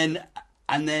 And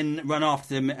then run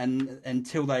after them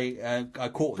until I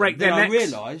caught break them. Their necks. I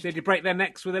realised. Did you break their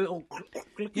necks with a little...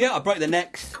 Yeah, I broke their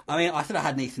necks. I said I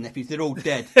had nieces and nephews. They're all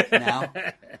dead now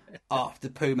after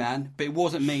Pooh Man. But it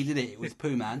wasn't me, did it? It was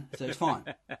Pooh Man, so it's fine.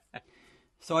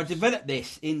 So I developed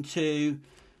this into...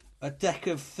 a deck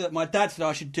of... my dad said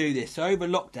I should do this. So over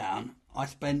lockdown, I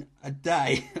spent a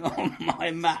day on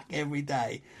my Mac every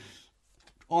day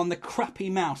on the crappy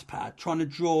mouse pad trying to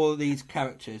draw these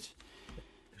characters.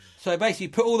 So basically,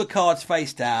 you put all the cards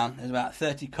face down. There's about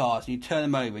 30 cards, and you turn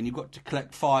them over, and you've got to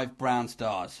collect 5 brown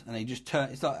stars. And you just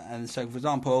turn... and so, for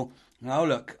example, oh,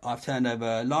 look, I've turned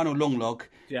over Lionel Longlog.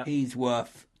 Yeah. He's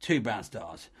worth 2 brown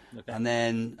stars. Okay. And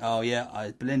then,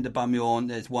 Belinda Bumyorn,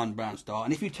 there's 1 brown star.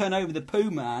 And if you turn over the Pooh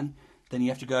Man, then you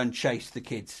have to go and chase the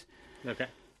kids. Okay.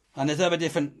 And there's other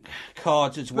different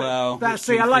cards as well. I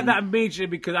like that immediately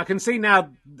because I can see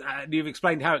now you've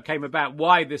explained how it came about,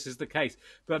 why this is the case.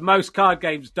 But most card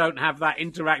games don't have that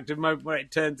interactive moment where it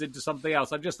turns into something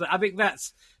else. I think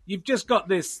that's... You've just got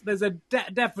this... There's a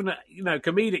definite,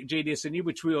 comedic genius in you,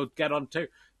 which we'll get on to.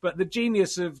 But the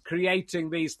genius of creating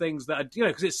these things that are,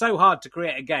 because it's so hard to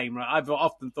create a game, right? I've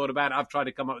often thought about it. I've tried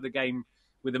to come up with a game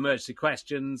with emergency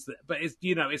questions, but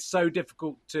it's so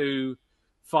difficult to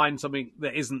find something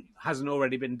that hasn't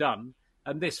already been done.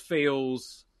 And this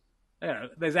feels,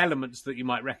 there's elements that you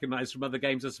might recognise from other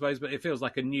games, I suppose, but it feels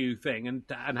like a new thing. And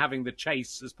having the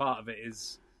chase as part of it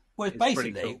is... Well, it's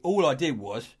basically, cool. All I did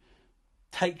was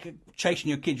chasing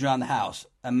your kids around the house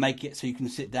and make it so you can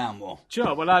sit down more.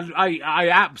 Sure. Well, I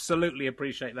absolutely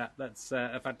appreciate that. That's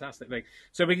a fantastic thing.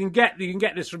 So you can get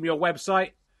this from your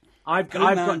website. I've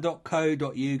got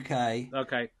Poohman.co.uk.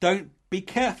 Okay. Don't be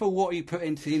careful what you put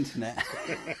into the internet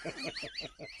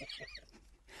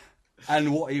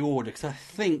and what you order, because I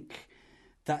think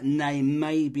that name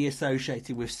may be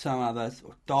associated with some other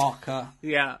sort of darker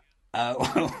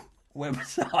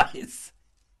websites.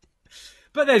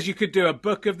 But you could do a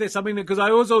book of this. I mean, because I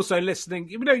was also listening.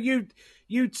 You know, you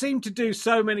seem to do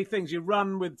so many things. You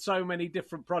run with so many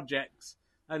different projects,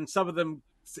 and some of them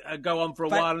go on for a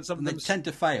while, and some of them tend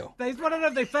to fail. I don't know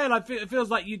if they fail. It feels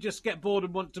like you just get bored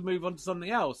and want to move on to something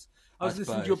else. I was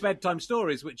listening to your bedtime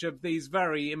stories, which are these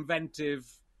very inventive.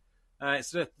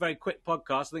 It's a very quick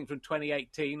podcast, I think, from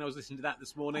 2018. I was listening to that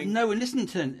this morning. No, we're listening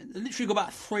to it. Literally got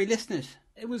about 3 listeners.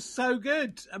 It was so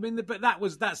good. I mean, but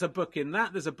that's a book in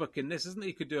that. There's a book in this, isn't it?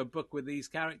 You could do a book with these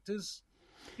characters.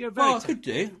 I could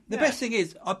do. The best thing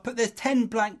is, there's 10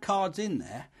 blank cards in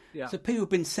there. Yeah. So people have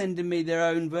been sending me their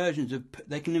own versions of.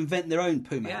 They can invent their own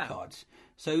Poohman cards.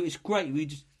 So it's great. We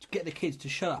just get the kids to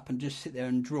shut up and just sit there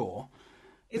and draw.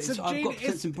 I've got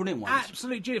some brilliant ones.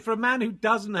 Absolute genius for a man who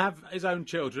doesn't have his own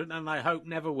children, and I hope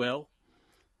never will.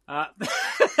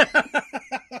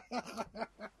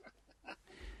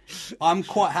 I'm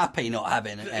quite happy not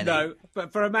having any. No,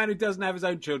 but for a man who doesn't have his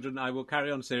own children, I will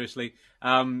carry on seriously.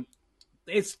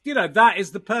 It's that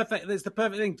is the perfect. It's the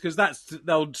perfect thing, because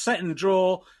they'll set and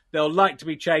draw. They'll like to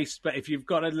be chased, but if you've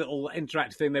got a little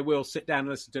interactive thing, they will sit down and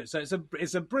listen to it. So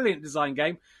it's a brilliant design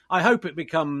game. I hope it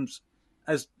becomes,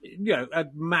 as a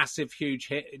massive, huge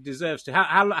hit. It deserves to.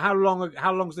 How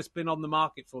long has this been on the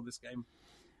market for, this game?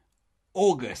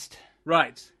 August.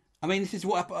 Right. I mean, this is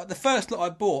what the first lot I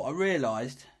bought. I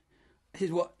realised this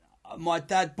is what my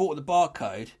dad bought the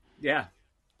barcode. Yeah.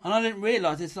 And I didn't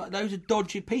realise it's like those are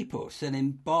dodgy people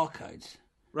selling barcodes.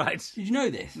 Right. Did you know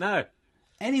this? No.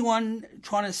 Anyone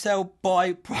trying to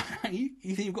buy you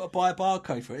think you've got to buy a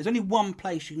barcode for it. There's only one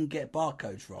place you can get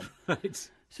barcodes from. Right.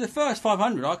 So the first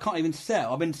 500 I can't even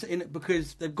sell. I've been sitting it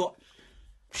because they've got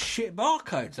shit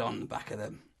barcodes on the back of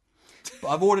them. But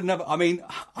I've ordered another. I mean,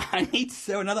 I need to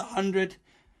sell another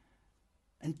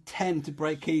 110 to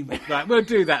break even. Right, we'll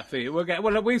do that for you.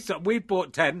 We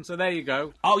bought 10, so there you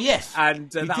go. Oh yes,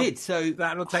 and you did. So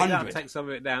that'll take some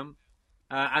of it down.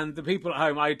 And the people at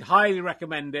home, I'd highly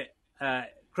recommend it.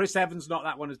 Chris Evans, not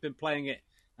that one, has been playing it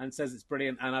and says it's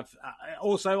brilliant. And I've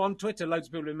also on Twitter, loads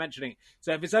of people have been mentioning it.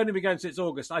 So if it's only been going since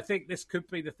August, I think this could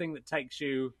be the thing that takes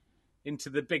you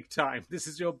into the big time. This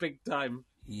is your big time.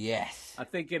 Yes, I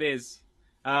think it is.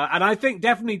 And I think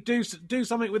definitely do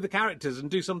something with the characters and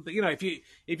do something.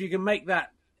 If you can make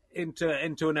that into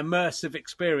an immersive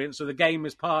experience, so the game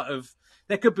is part of.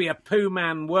 There could be a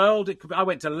Poohman world. I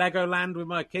went to Legoland with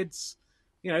my kids.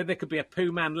 There could be a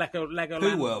Poohman Legoland.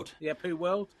 Pooh World. Yeah, Pooh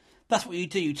World. That's what you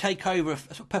do. You take over.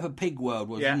 That's what Peppa Pig World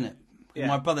was, isn't it? Yeah.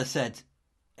 My brother said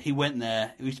he went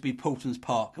there. It used to be Paulton's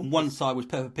Park, and one side was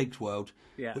Peppa Pig's World,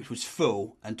 which was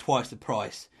full and twice the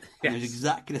price. And it was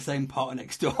exactly the same part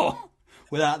next door,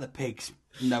 without the pigs.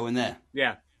 No one there.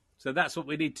 Yeah. So that's what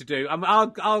we need to do.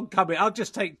 I'll come in. I'll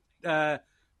just take 60%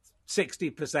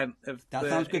 of. That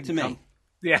sounds good to me.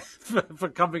 Yeah, for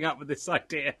coming up with this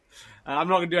idea. I'm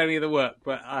not going to do any of the work,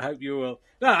 but I hope you will.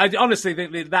 No, I honestly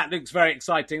think that looks very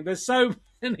exciting. There's so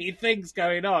many things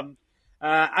going on.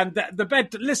 And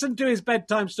listen to his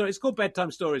bedtime story. It's called Bedtime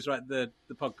Stories, right? The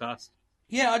podcast.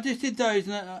 Yeah, I just did those,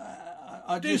 and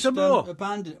I do just some more.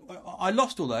 Abandoned. I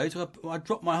lost all those. I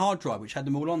dropped my hard drive, which had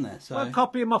them all on there. So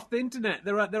copy them off the internet.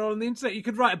 They're all on the internet. You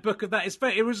could write a book of that.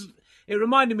 It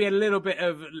reminded me a little bit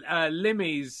of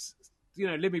Limmy's.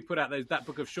 Limmy put out that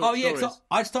book of short stories. Oh, yeah,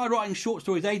 I started writing short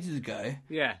stories ages ago.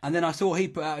 Yeah. And then I saw he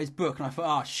put out his book, and I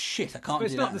thought, oh, shit, I can't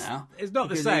do that now. It's not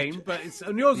the same,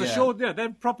 and yours are short. Yeah, they're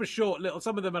proper short little.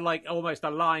 Some of them are like almost a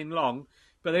line long,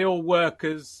 but they all work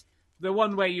as... The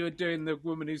one where you were doing the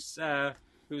woman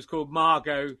who was called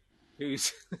Margot,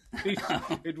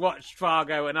 who'd watched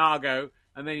Fargo and Argo,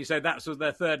 and then you said that was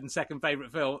their third and second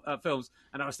favourite films.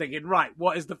 And I was thinking, right,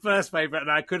 what is the first favourite? And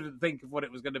I couldn't think of what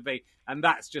it was going to be. And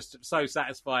that's just so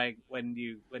satisfying when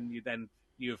you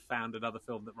have found another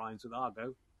film that rhymes with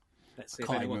Argo. Let's see. I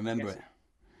can't even remember it.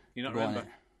 You not remember?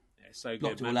 Yeah, it's so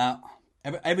blocked good. Blocked it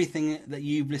all out. Everything that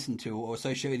you've listened to or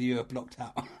associated with you are blocked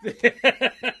out.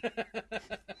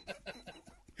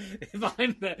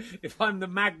 If I'm the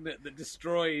magnet that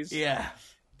destroys. Yeah.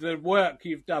 The work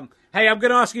you've done. Hey, I'm going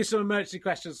to ask you some emergency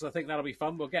questions. I think that'll be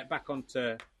fun. We'll get back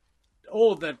onto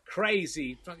all the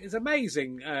crazy. It's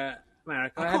amazing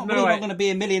America. I had can't no believe idea. I'm going to be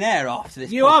a millionaire after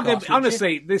this. You are podcast, going to, aren't you?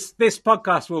 honestly, this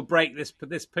podcast will break this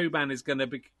Pooh Man is going to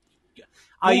be.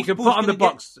 You can Ball's put on the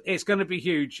gonna box. It's going to be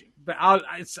huge, but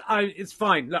it's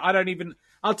fine. Look, I don't even.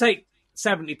 I'll take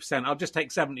 70%. I'll just take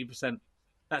 70%.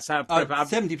 That's how.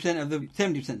 70% of the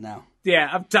 70% now.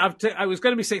 Yeah, I was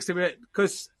going to be 60, but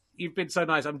because you've been so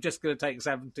nice, I'm just going to take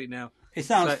 70 now. It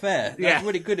sounds So, fair. That's yeah.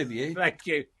 really good of you. Thank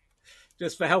you,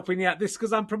 just for helping me out. This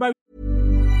because I'm promoting.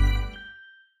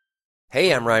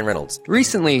 Hey, I'm Ryan Reynolds.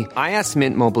 Recently, I asked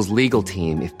Mint Mobile's legal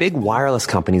team if big wireless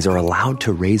companies are allowed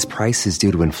to raise prices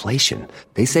due to inflation.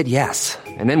 They said yes.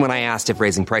 And then when I asked if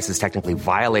raising prices technically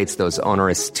violates those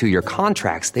onerous two-year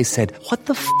contracts, they said, "What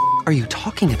the f*** are you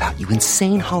talking about, you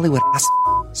insane Hollywood ass?"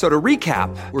 So to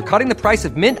recap, we're cutting the price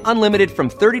of Mint Unlimited from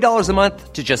 $30 a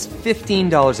month to just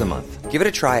 $15 a month. Give it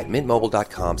a try at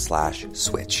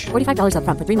mintmobile.com/switch. $45 up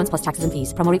front for 3 months plus taxes and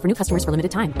fees. Promo rate for new customers for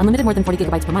limited time. Unlimited more than 40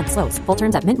 gigabytes per month. Slows full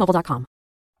terms at mintmobile.com.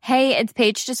 Hey, it's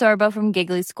Paige DeSorbo from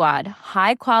Giggly Squad.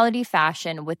 High quality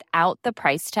fashion without the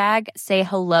price tag. Say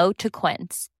hello to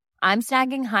Quince. I'm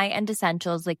snagging high-end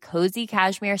essentials like cozy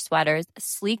cashmere sweaters,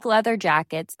 sleek leather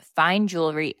jackets, fine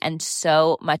jewelry, and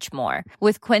so much more.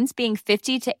 With Quince being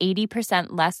 50 to 80%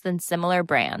 less than similar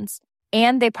brands.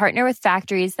 And they partner with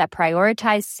factories that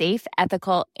prioritize safe,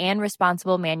 ethical, and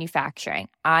responsible manufacturing.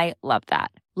 I love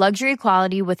that. Luxury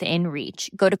quality within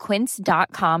reach. Go to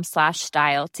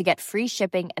quince.com/style to get free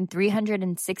shipping and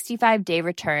 365-day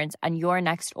returns on your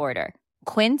next order.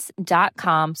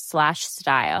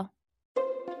 Quince.com/style.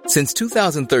 Since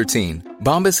 2013,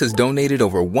 Bombas has donated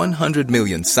over 100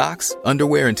 million socks,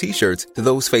 underwear, and T-shirts to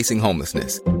those facing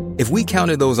homelessness. If we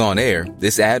counted those on air,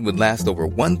 this ad would last over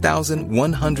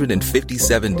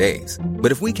 1,157 days.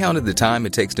 But if we counted the time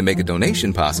it takes to make a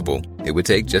donation possible, it would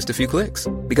take just a few clicks.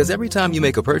 Because every time you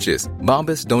make a purchase,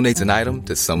 Bombas donates an item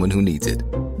to someone who needs it.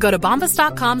 Go to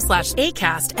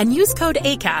bombas.com/ACAST and use code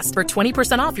ACAST for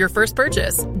 20% off your first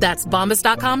purchase. That's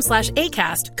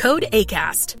bombas.com/ACAST, code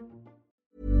ACAST.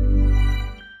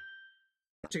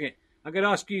 I'm going to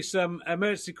ask you some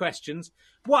emergency questions.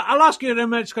 I'll ask you an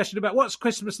emergency question about what's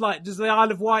Christmas like. Does the Isle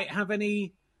of Wight have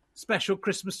any special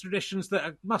Christmas traditions that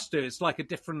are must do? It's like a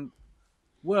different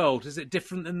world. Is it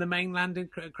different than the mainland in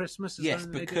Christmas? Yes,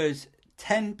 because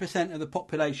 10% of the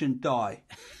population die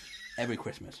every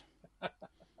Christmas.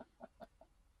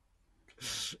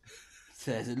 So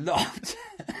there's a lot.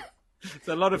 It's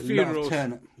a lot of funerals.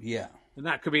 Yeah. And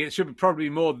that could be, it should be probably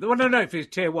more. Well, no, if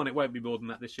it's tier 1, it won't be more than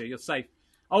that this year. You're safe.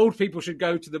 Old people should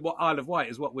go to the Isle of Wight,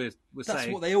 is what we're saying. That's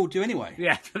what they all do anyway.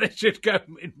 Yeah, they should go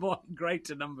in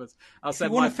greater numbers. If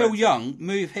you want to feel young,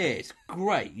 move here. It's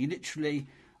great. You literally...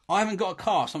 I haven't got a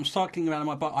car, so I'm cycling around on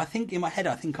my bike. I think in my head,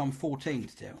 I'm 14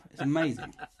 still. It's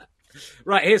amazing.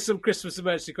 Right, here's some Christmas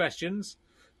emergency questions.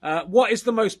 What is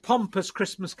the most pompous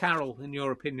Christmas carol, in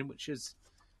your opinion?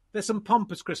 There's some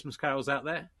pompous Christmas carols out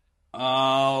there. A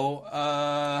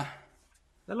lot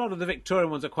of the Victorian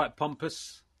ones are quite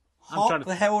pompous. Hark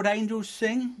the Herald Angels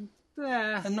Sing?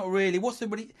 Yeah. And not really. They're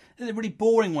the really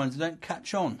boring ones that don't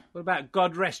catch on. What about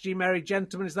God Rest Ye Merry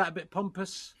Gentlemen? Is that a bit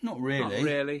pompous? Not really. Not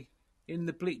really. In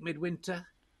the Bleak Midwinter?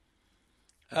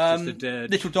 Just a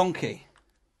dirge. Little Donkey.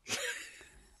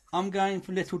 I'm going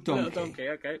for Little Donkey. Little Donkey,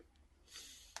 okay.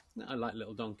 I like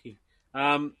Little Donkey.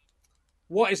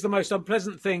 What is the most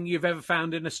unpleasant thing you've ever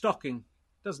found in a stocking?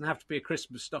 Doesn't have to be a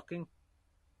Christmas stocking,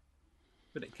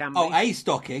 but it can be. Oh, a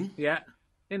stocking? Yeah.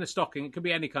 In a stocking. It could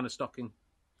be any kind of stocking.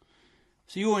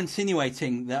 So you're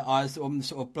insinuating that I'm the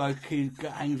sort of bloke who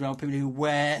hangs around with people who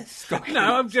wear stockings?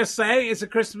 No, I'm just saying it's a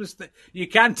Christmas thing. You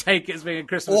can take it as being a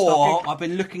Christmas or stocking. I've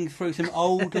been looking through some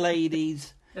old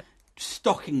ladies'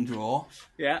 stocking drawer,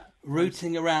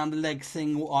 rooting around the leg,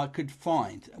 seeing what I could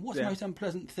find. What's the most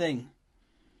unpleasant thing?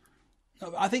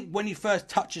 I think when you first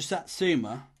touch a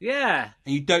Satsuma, and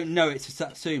you don't know it's a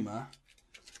Satsuma,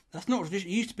 that's not a tradition.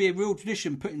 It used to be a real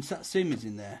tradition putting Satsumas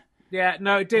in there. Yeah,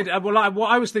 no, it did. Well, what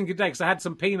I was thinking today, because I had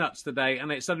some peanuts today, and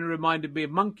it suddenly reminded me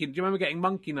of monkey. Do you remember getting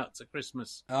monkey nuts at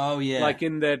Christmas? Oh yeah, like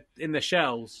in the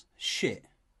shells. Shit,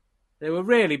 they were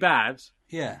really bad.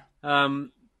 Yeah.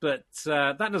 But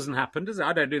that doesn't happen, does it?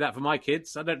 I don't do that for my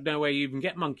kids. I don't know where you even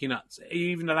get monkey nuts. Are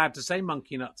you even allowed to say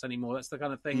monkey nuts anymore? That's the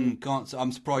kind of thing. Can't.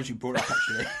 I'm surprised you brought it up,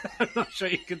 actually. I'm not sure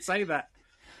you can say that.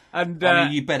 And I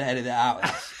mean, you better edit that out.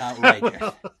 It's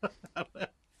outrageous.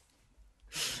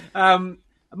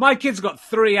 My kids got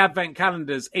 3 advent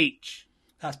calendars each.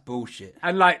 That's bullshit.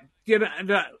 And you're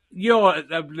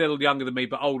a little younger than me,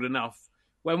 but old enough.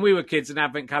 When we were kids, an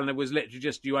advent calendar was literally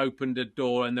just you opened a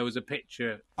door and there was a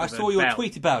picture. I saw your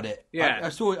tweet about it. Yeah. I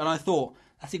saw it and I thought,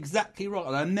 that's exactly right.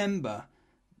 And I remember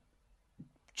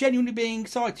genuinely being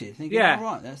excited. Thinking, Yeah. all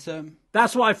right,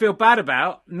 That's what I feel bad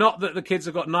about. Not that the kids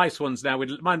have got nice ones now.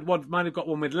 Mine have got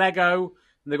one with Lego,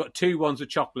 and they've got 2 ones with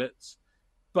chocolates.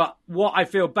 But what I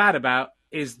feel bad about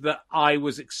is that I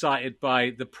was excited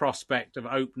by the prospect of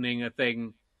opening a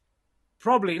thing.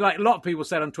 Probably, like a lot of people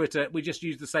said on Twitter, we just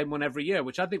use the same one every year,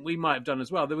 which I think we might have done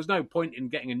as well. There was no point in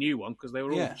getting a new one because they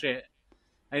were all shit.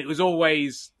 And it was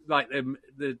always like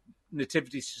the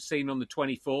nativity scene on the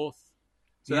 24th.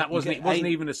 So that wasn't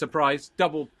even a surprise.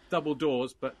 Double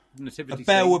doors, but nativity. A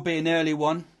bell scene would be an early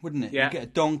one, wouldn't it? Yeah. You get a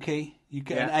donkey, you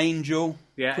get an angel,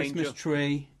 Christmas angel.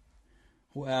 tree.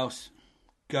 What else?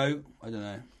 Goat. I don't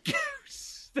know.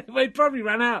 We probably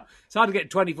ran out. It's hard to get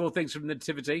 24 things from the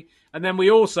nativity. And then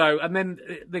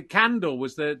the candle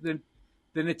was the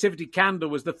nativity candle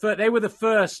was the first. They were the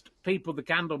first people, the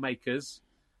candle makers,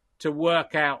 to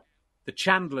work out, the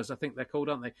chandlers, I think they're called,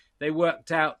 aren't they? They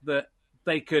worked out that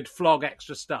they could flog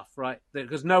extra stuff, right?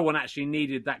 Because no one actually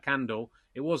needed that candle.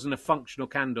 It wasn't a functional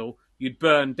candle. You'd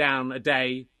burn down a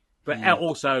day, but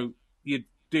also you'd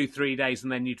do 3 days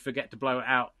and then you'd forget to blow it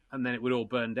out and then it would all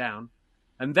burn down.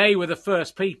 And they were the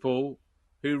first people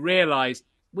who realised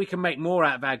we can make more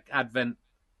out of Advent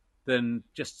than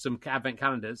just some Advent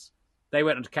calendars. They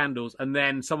went onto candles and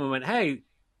then someone went, hey,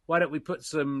 why don't we put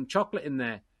some chocolate in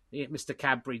there? Mr.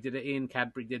 Cadbury did it. Ian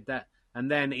Cadbury did that. And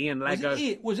then Ian Lego.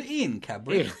 Was it Ian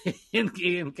Cadbury?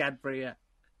 Ian Cadbury, yeah.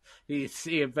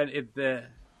 He invented the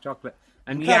chocolate.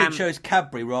 And I'm glad he chose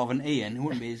Cadbury rather than Ian. It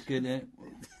wouldn't be as good at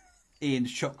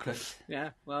Ian's chocolate.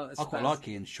 Yeah, well, I quite like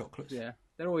Ian's chocolates. Yeah,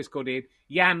 they're always called Ian.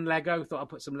 Jan Lego, thought I'd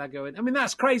put some Lego in. I mean,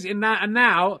 that's crazy. And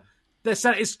now they're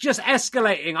selling, it's just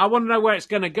escalating. I want to know where it's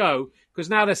going to go because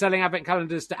now they're selling advent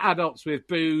calendars to adults with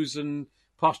booze and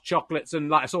posh chocolates, and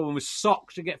like I saw one with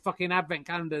socks. You get fucking advent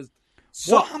calendars.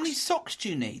 What? How many socks do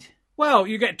you need? Well,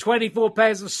 you get 24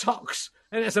 pairs of socks,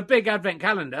 and it's a big advent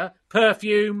calendar,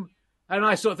 perfume, and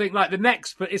I sort of think like the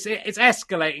next, but it's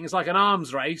escalating. It's like an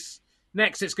arms race.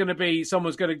 Next, it's going to be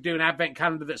someone's going to do an advent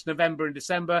calendar that's November and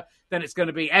December. Then it's going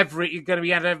to be an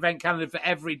advent calendar for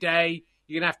every day.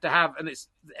 You're going to have, and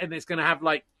it's going to have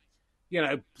like, you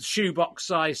know, shoebox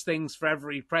size things for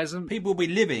every present. People will be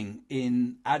living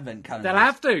in advent calendars. They'll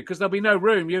have to because there'll be no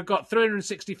room. You've got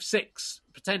 366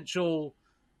 potential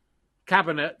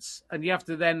cabinets, and you have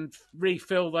to then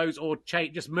refill those or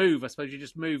just move. I suppose you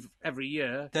just move every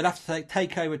year. They'll have to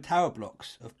take over tower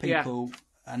blocks of people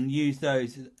and use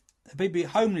those. Maybe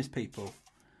homeless people.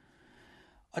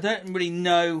 I don't really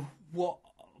know what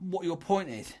your point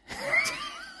is.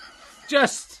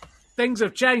 Just things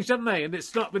have changed, haven't they? And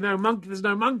it's not with no monkey. There's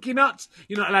no monkey nuts.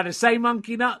 You're not allowed to say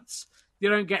monkey nuts. You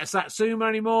don't get a satsuma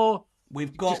anymore.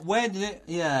 We've got where did it?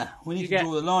 Yeah, we need to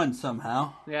draw the line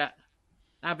somehow. Yeah,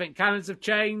 advent calendars have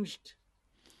changed.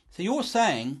 So you're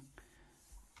saying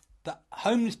that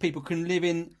homeless people can live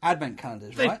in advent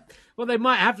calendars, right? Well, they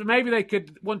might have to. Maybe they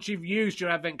could. Once you've used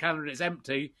your advent calendar and it's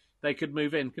empty, they could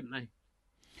move in, couldn't they?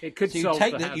 It could solve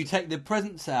the house. You take the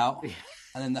presents out,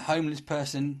 and then the homeless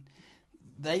person,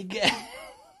 they get.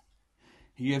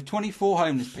 You have 24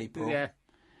 homeless people. Yeah.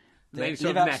 They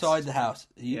live outside the house.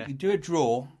 You do a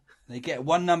draw. They get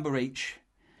one number each.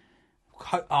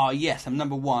 Oh yes, I'm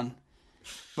number 1.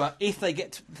 But if they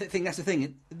get, that's the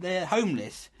thing. They're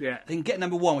homeless. Yeah. They can get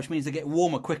number 1, which means they get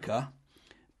warmer quicker.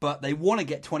 But they want to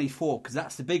get 24 because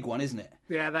that's the big one, isn't it?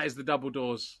 Yeah, that is the double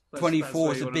doors.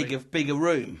 24 is a bigger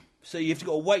room, so you have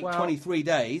to wait 23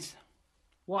 days.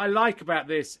 What I like about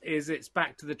this is it's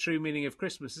back to the true meaning of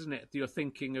Christmas, isn't it? You're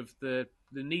thinking of the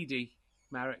needy,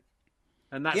 Marek,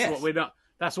 and that's what we're not.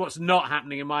 That's what's not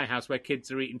happening in my house, where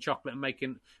kids are eating chocolate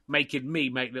and making me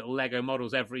make little Lego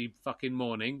models every fucking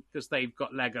morning because they've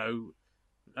got Lego.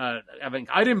 I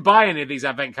didn't buy any of these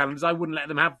advent calendars. I wouldn't let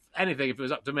them have anything if it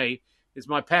was up to me. It's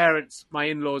my parents, my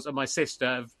in-laws, and my sister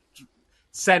have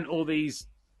sent all these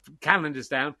calendars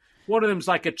down. One of them's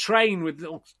like a train with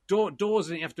little doors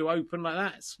and you have to open like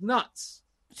that. It's nuts.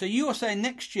 So you're saying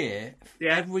next year,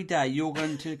 every day you're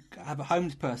going to have a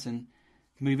homeless person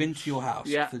move into your house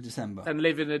for December and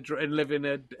live in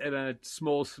a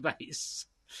small space.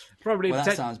 Probably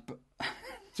that sounds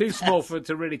too small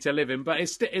to really live in, but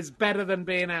it's better than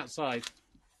being outside.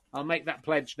 I'll make that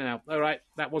pledge now. All right,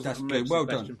 that wasn't That's good. Well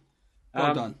done.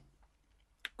 Well done.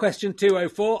 Question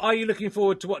 204. Are you looking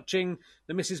forward to watching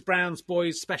the Mrs. Brown's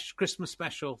Boys Christmas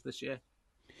special this year?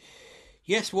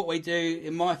 Yes, what we do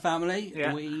in my family,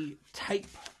 we tape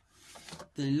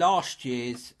the last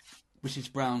year's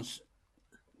Mrs. Brown's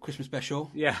Christmas special.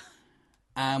 Yeah.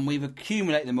 And we've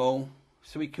accumulated them all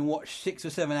so we can watch 6 or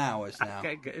 7 hours now.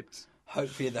 Okay, good.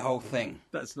 Hopefully the whole thing.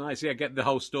 That's nice. Yeah, get the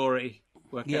whole story.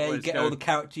 Work out Yeah, where you it's get going. all the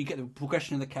characters, you get the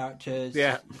progression of the characters.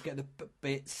 Yeah. You get the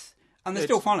bits, and they're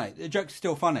still funny. The jokes are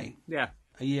still funny. Yeah,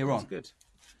 A year on. that's good.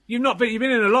 You've been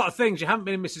in a lot of things. You haven't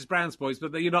been in Mrs. Brown's Boys,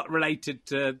 but you're not related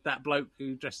to that bloke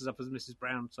who dresses up as Mrs.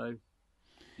 Brown. So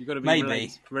you've got to be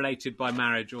Maybe. related by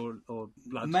marriage or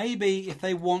blood. Maybe if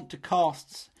they want to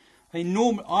cast, I mean,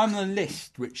 I'm on a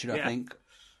list, Richard. I Yeah. think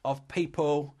of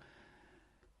people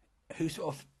who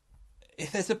sort of,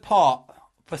 if there's a part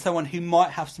for someone who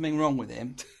might have something wrong with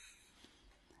him,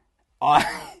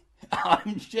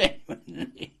 I'm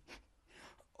genuinely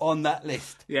on that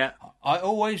list. Yeah. I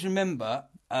always remember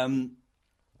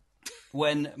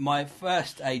when my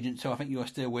first agent, so I think you're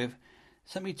still with,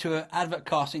 sent me to an advert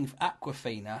casting for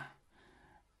Aquafina,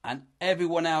 and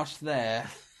everyone else there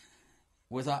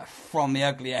was like from the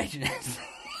Ugly Agent.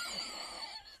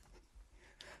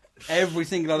 Every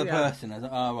single other person. I was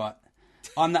like, oh, right.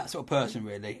 I'm that sort of person,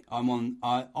 really.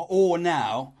 Or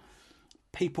now,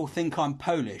 people think I'm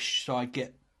Polish, so I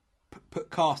get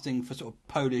put casting for sort of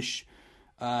Polish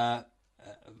strongmen.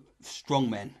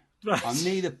 Right. I'm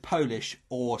neither Polish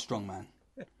or strongman.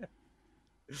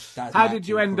 How did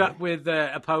you end up with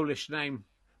a Polish name?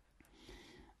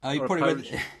 You or a probably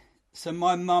Polish- So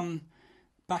my mum,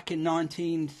 back in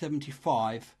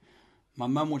 1975, my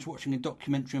mum was watching a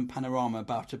documentary on Panorama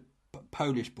about a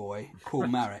Polish boy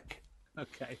called Marek.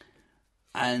 Okay.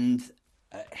 And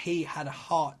he had a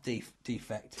heart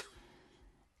defect,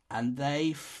 and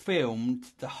they filmed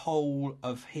the whole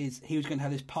of he was going to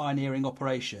have this pioneering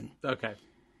operation. Okay.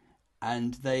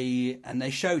 And they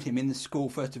showed him in the school,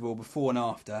 first of all, before and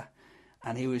after,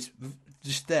 and he was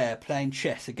just there playing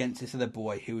chess against this other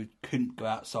boy who couldn't go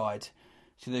outside.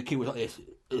 So the kid was like this,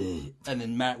 and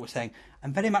then Marek was saying,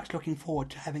 "I'm very much looking forward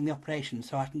to having the operation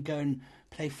so I can go and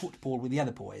play football with the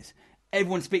other boys."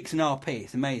 Everyone speaks in RP.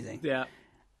 It's amazing. Yeah.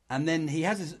 And then he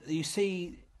has this, you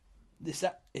see this,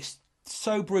 it's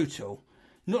so brutal.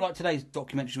 Not like today's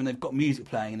documentaries when they've got music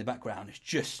playing in the background. It's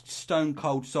just stone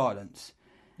cold silence.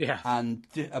 Yeah. And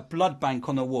a blood bank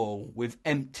on the wall with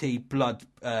empty blood,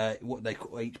 what they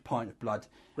call each pint of blood.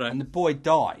 Right. And the boy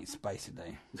dies,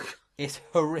 basically. It's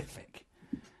horrific.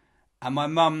 And my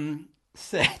mum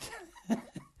said,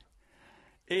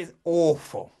 it's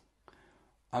awful.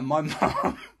 And my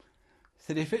mum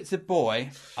said, if it's a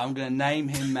boy, I'm going to name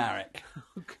him Marek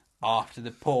after the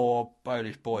poor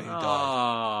Polish boy who died.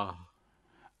 Ah.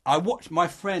 I watched, my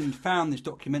friend found this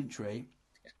documentary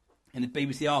in the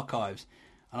BBC archives,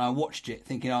 and I watched it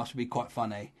thinking, oh, this would be quite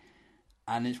funny.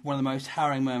 And it's one of the most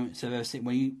harrowing moments I've ever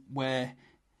seen, where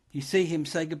you see him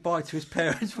say goodbye to his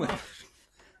parents.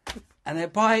 And they're,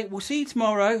 bye, we'll see you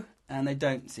tomorrow. And they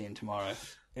don't see him tomorrow.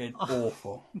 It's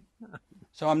awful.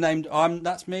 So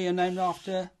that's me, I'm named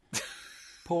after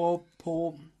poor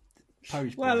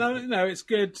Polish boy. Well, no, it's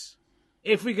good.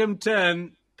 If we can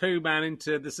turn Pooh Man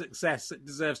into the success it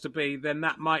deserves to be, then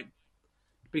that might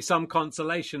be some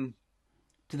consolation.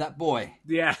 To that boy.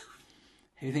 Yeah.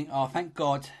 Who think, oh, thank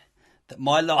God that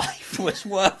my life was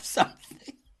worth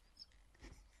something.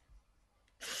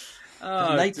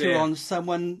 Oh, later dear. on,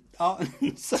 someone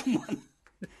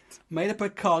made up a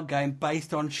card game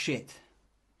based on shit.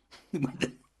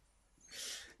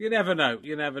 You never know.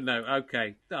 You never know.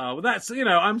 Okay. Oh, well, that's,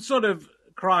 I'm sort of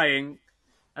crying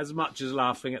as much as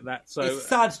laughing at that. So It's a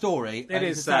sad story.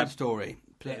 It's a sad story.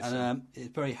 And, it's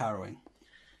very harrowing.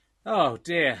 Oh,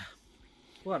 dear.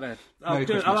 What a... Merry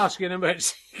Christmas. I'll ask you an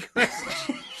emergency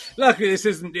question. Luckily,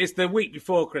 it's the week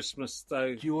before Christmas,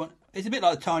 so... Do you want? It's a bit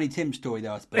like the Tiny Tim story,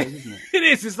 though, I suppose, isn't it? It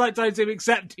is. It's like Tiny Tim,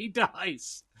 except he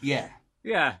dies. Yeah.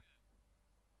 Yeah.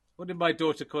 What did my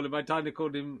daughter call him? My daughter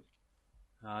called him...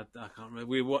 I can't remember.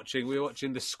 We were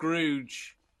watching the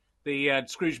Scrooge, the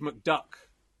Scrooge McDuck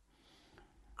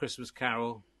Christmas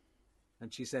Carol,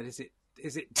 and she said, "Is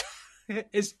it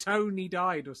is Tony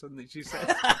died or something?" She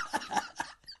said,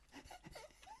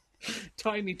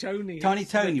 "Tiny Tony, Tiny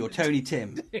Tony or Tony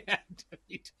Tim." Yeah,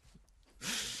 Tony.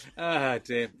 Ah,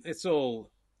 dear, it's all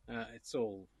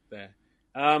there.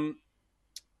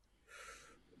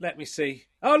 Let me see.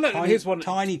 Oh, look, here's one.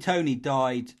 Tiny Tony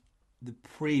died the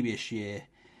previous year.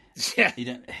 Yeah,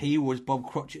 he was Bob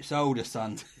Cratchit's older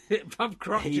son. Bob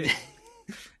Cratchit.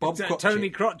 Bob Cratchit. Tony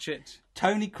Cratchit.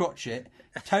 Tony Cratchit.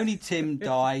 Tony Tim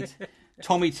died.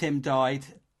 Tommy Tim died,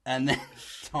 and then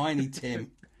Tiny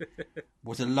Tim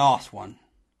was the last one.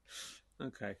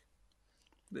 Okay,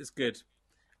 that's good.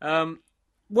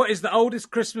 What is the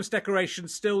oldest Christmas decoration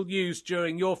still used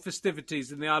during your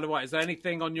festivities in the Isle of Wight? Is there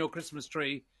anything on your Christmas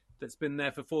tree that's been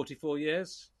there for 44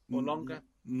 years or longer?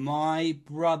 My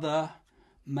brother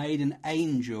made an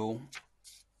angel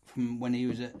from when he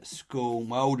was at school.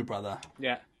 My older brother.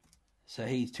 Yeah. So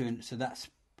he's doing. So that's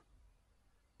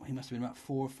he must have been about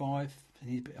 4 or 5, and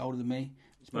he's a bit older than me.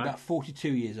 He's Right. about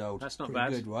 42 years old. That's not Pretty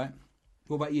bad. good, right?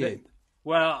 What about you?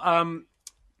 Well,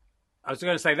 I was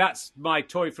going to say that's my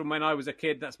toy from when I was a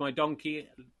kid. That's my donkey,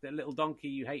 the little donkey.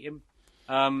 You hate him.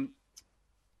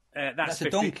 That's 50. A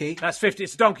donkey. That's 50.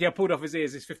 It's a donkey. I pulled off his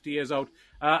ears. He's 50 years old.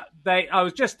 I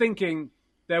was just thinking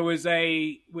there was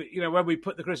when we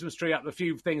put the Christmas tree up, a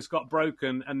few things got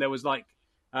broken, and there was like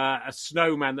a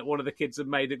snowman that one of the kids had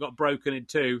made that got broken in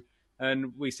two.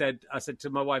 And I said to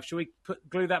my wife, should we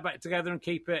glue that back together and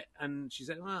keep it? And she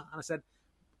said, well, and I said,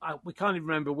 we can't even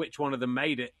remember which one of them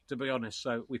made it, to be honest,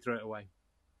 so we threw it away.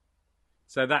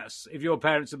 So that's, if your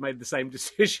parents had made the same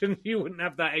decision, you wouldn't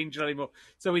have that angel anymore.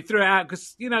 So we threw it out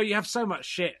because, you have so much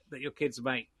shit that your kids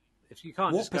make. If you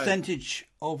can't What percentage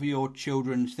of your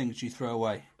children's things do you throw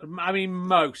away? I mean,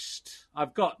 most.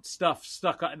 I've got stuff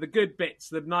stuck up. The good bits,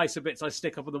 the nicer bits I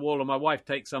stick up on the wall and my wife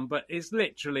takes some, but it's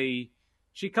literally...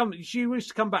 She used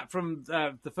to come back from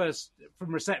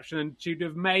from reception, and she'd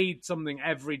have made something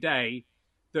every day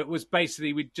that was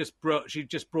basically she'd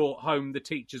just brought home the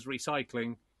teacher's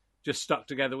recycling, just stuck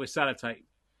together with sellotape.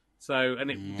 So, and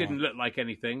it didn't look like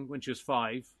anything when she was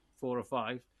 4 or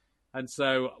 5, and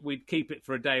so we'd keep it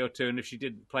for a day or two. And if she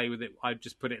didn't play with it, I'd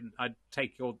just put it in. I'd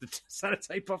take all the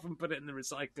sellotape off and put it in the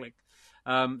recycling.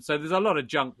 So there's a lot of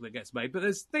junk that gets made, but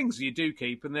there's things you do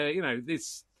keep, and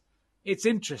it's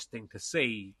interesting to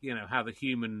see, how the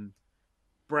human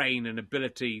brain and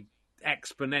ability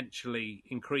exponentially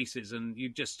increases, and you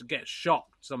just get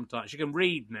shocked sometimes. You can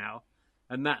read now,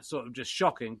 and that's sort of just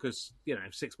shocking because,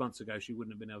 6 months ago she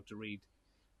wouldn't have been able to read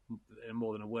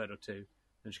more than a word or two,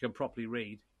 and she can properly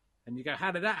read. And you go,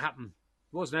 how did that happen?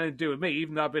 It wasn't anything to do with me,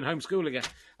 even though I've been homeschooling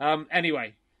her.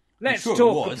 Anyway, let's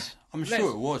talk. I'm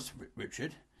sure it was,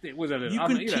 Richard. It was a little. You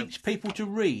can teach people to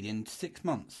read in 6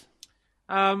 months.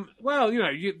 Well,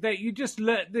 you just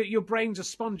learn that your brain's a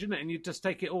sponge, isn't it? And you just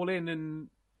take it all in, and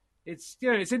it's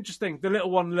it's interesting. The little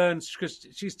one learns because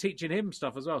she's teaching him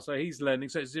stuff as well, so he's learning.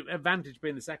 So it's an advantage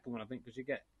being the second one, I think, because you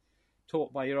get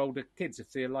taught by your older kids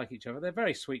if they like each other. They're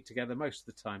very sweet together most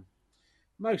of the time.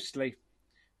 Mostly.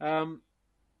 How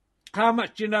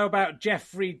much do you know about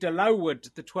Geoffrey de Lowood,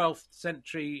 the 12th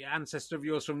century ancestor of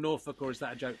yours from Norfolk, or is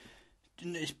that a joke?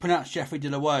 It's pronounced Geoffrey de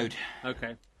Lowood.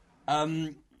 Okay.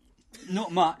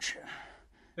 Not much,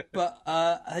 but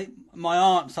I think my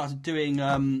aunt started doing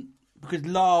because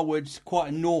Larwood's quite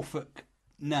a Norfolk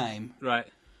name, right?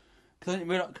 Because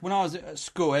when I was at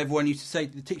school, everyone used to say,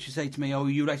 the teacher would say to me, "Oh,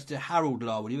 you related to Harold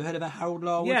Larwood? You ever heard about Harold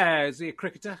Larwood?" Yeah, is he a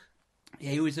cricketer?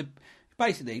 Yeah, he was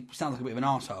basically sounds like a bit of an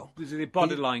arsehole. Was he the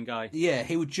bodyline guy? Yeah,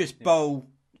 he would just bowl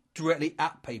directly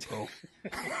at people.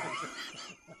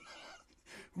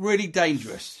 Really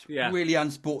dangerous. Yeah. Really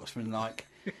unsportsmanlike.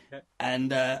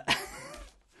 And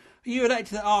you related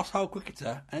to that arsehole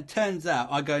cricketer, and it turns out,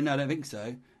 I go, no, I don't think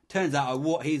so. Turns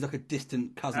out he's like a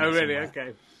distant cousin. Oh, really? somewhere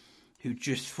Okay. Who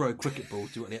just throw cricket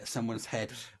balls directly at someone's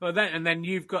head. Well, then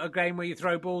you've got a game where you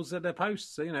throw balls at a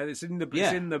post. So it's in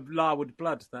the Larwood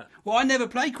blood. That. Well, I never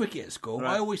played cricket at school.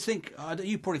 Right. I always think,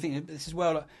 you probably think this as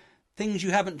well, like, things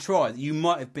you haven't tried that you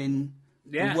might have been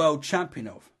the world champion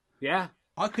of. Yeah.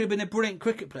 I could have been a brilliant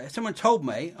cricket player. Someone told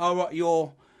me, "Oh, right,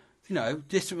 you're,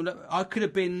 distant." I could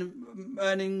have been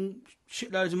earning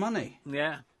shitloads of money.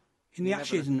 Yeah. In the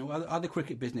Ashes and other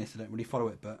cricket business. I don't really follow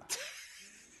it, but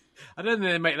I don't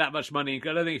think they make that much money. I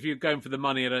don't think if you're going for the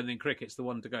money, I don't think cricket's the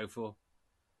one to go for.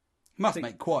 Must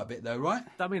make quite a bit though, right?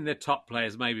 I mean, they're top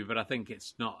players maybe, but I think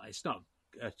it's not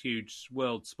a huge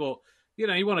world sport. You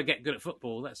want to get good at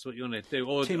football. That's what you want to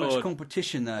do. Too much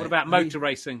competition though. What about motor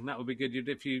racing? That would be good.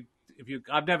 If you,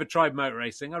 I've never tried motor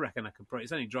racing. I reckon I could.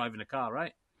 It's only driving a car,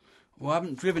 right? Well, I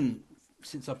haven't driven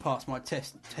since I passed my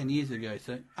test 10 years ago.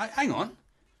 So hang on.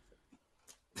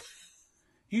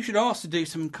 You should ask to do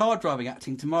some car driving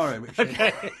acting tomorrow, Richard.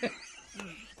 Okay.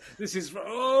 This is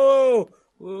whoa.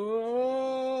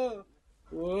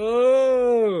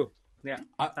 Yeah,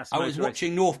 I was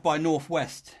watching North by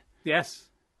Northwest. Yes.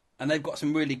 And they've got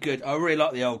some really good. I really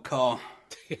like the old car.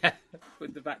 Yeah,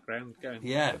 with the background going.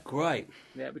 Yeah, great.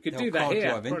 Yeah, we could do that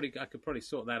here. I could probably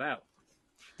sort that out.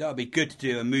 That would be good to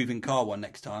do a moving car one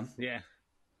next time. Yeah.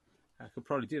 I could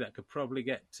probably do that. Could probably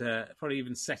get, probably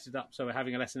even set it up so we're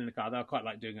having a lesson in the car. Though I quite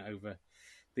like doing it over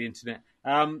the internet.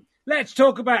 Let's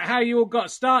talk about how you all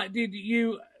got started.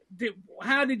 You did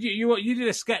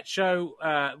a sketch show,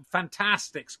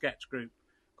 fantastic sketch group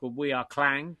called We Are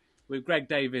Clang with Greg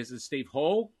Davies and Steve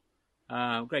Hall.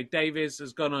 Greg Davies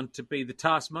has gone on to be the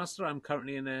Taskmaster. I'm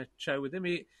currently in a show with him.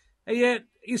 Are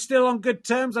you still on good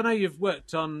terms? I know you've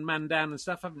worked on Man Down and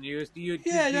stuff, haven't you?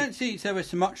 I don't see each other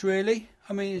so much, really.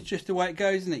 I mean, it's just the way it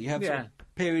goes, isn't it? You have sort of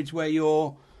periods where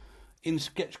you're in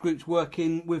sketch groups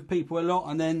working with people a lot,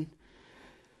 and then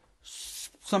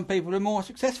some people are more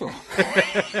successful.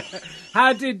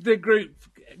 How did the group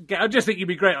get? I just think you'd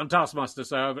be great on Taskmaster,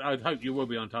 so I hope you will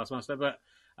be on Taskmaster. But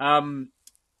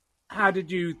how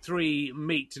did you three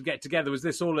meet to get together? Was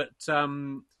this all at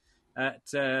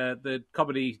the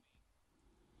comedy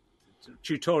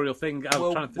tutorial thing?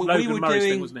 Logan Murray's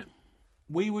thing, wasn't it?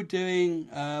 We were doing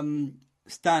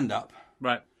stand-up.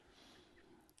 Right.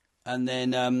 And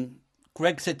then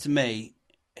Greg said to me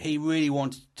he really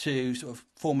wanted to sort of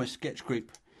form a sketch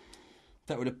group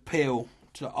that would appeal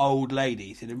to old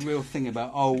ladies. He had a real thing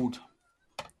about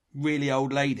really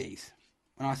old ladies.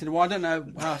 And I said, well, I don't know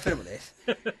how I feel about this.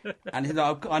 And he said,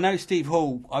 I know Steve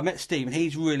Hall. I met Steve, and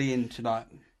he's really into like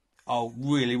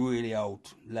really, really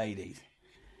old ladies.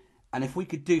 And if we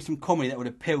could do some comedy that would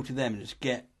appeal to them and just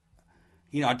get,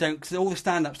 because all the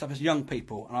stand-up stuff is young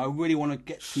people, and I really want to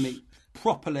get to meet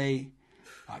properly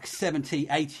like 70,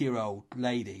 80-year-old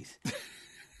ladies.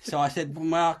 So I said,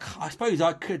 well, I suppose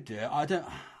I could do it. I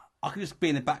could just be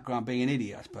in the background being an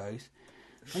idiot, I suppose.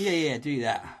 Oh, yeah, do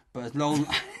that. But as long...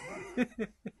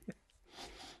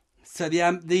 So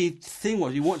the thing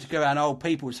was, you want to go around old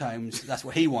people's homes. That's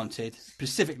what he wanted,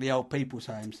 specifically old people's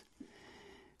homes.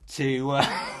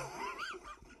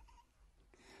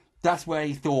 That's where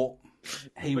he thought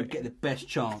he would get the best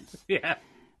chance. Yeah.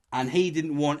 And he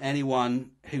didn't want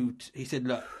anyone who... He said,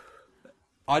 look,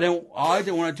 I don't want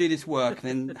to do this work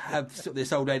and then have sort of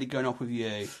this old lady going off with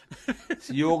you.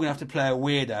 So you're going to have to play a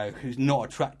weirdo who's not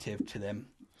attractive to them.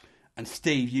 And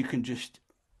Steve, you can just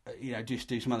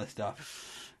do some other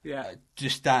stuff. Yeah.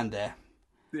 Just stand there.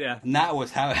 Yeah. And that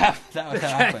was how it happened.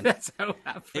 That's how it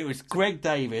happened. It was Greg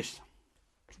Davis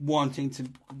wanting to...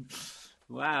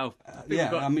 Wow. We've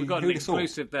got an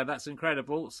exclusive there. That's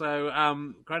incredible. So,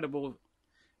 incredible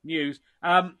news.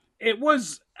 It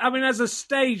was, as a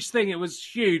stage thing, it was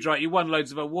huge, right? You won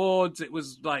loads of awards. It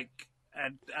was like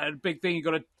a big thing.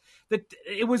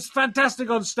 It was fantastic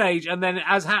on stage, and then,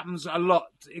 as happens a lot,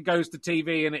 it goes to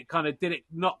TV, and it kind of did it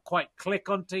not quite click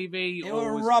on TV. It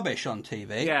was rubbish on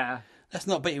TV. Yeah. Let's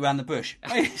not beat you around the bush.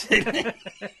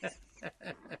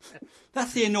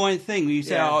 That's the annoying thing when you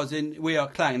say, I was in We Are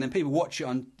Clang, and then people watch it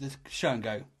on the show and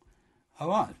go, all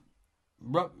right.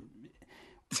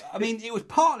 It was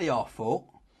partly our fault,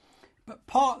 but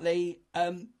partly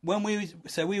when we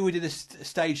did a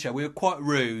stage show, we were quite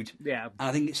rude. Yeah. And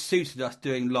I think it suited us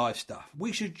doing live stuff.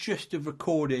 We should just have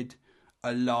recorded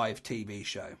a live TV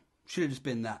show. Should have just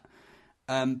been that.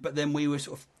 But then we were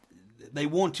they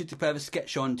wanted to have a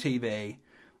sketch on TV,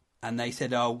 and they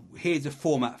said, oh, here's a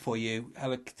format for you,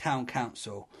 have a town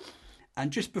council.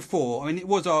 And just before,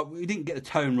 we didn't get the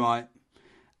tone right,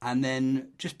 and then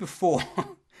just before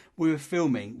we were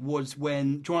filming was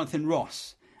when Jonathan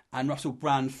Ross and Russell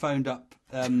Brand phoned up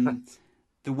the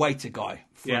waiter guy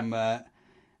from... Manuel,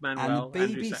 and the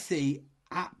BBC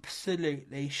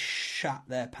absolutely shat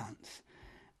their pants.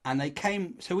 And they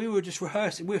came... So we were just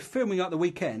rehearsing. We were filming at the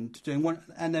weekend, doing one,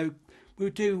 and we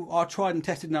would do our tried and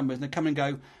tested numbers, and they'd come and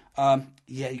go,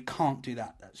 you can't do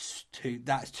that.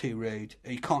 That's too rude.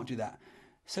 You can't do that.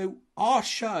 So our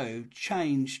show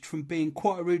changed from being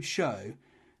quite a rude show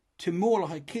to more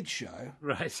like a kids show.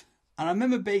 Right. And I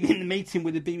remember being in the meeting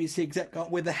with the BBC exec,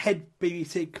 with the head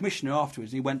BBC commissioner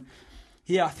afterwards. And he went,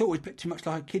 I thought it was a bit too much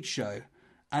like a kids show.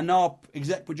 And our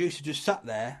exec producer just sat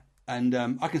there, and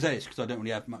I can say this because I don't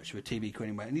really have much of a TV crew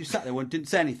anyway. And he just sat there and didn't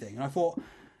say anything. And I thought,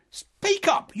 speak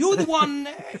up. You're the one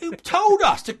who told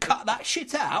us to cut that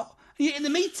shit out. You're in the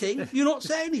meeting, you're not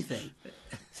saying anything.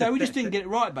 So we just didn't get it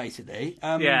right, basically.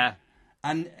 Yeah.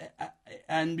 And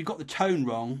we got the tone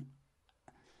wrong.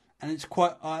 And it's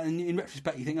quite... in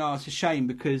retrospect, you think, it's a shame,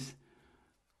 because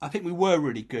I think we were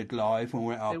really good live when we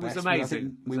were at our best. It was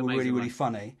amazing. We were really, really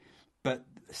funny. But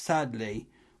sadly,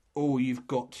 all you've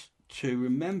got to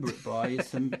remember it by is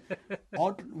some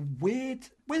odd, weird...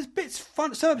 There's bits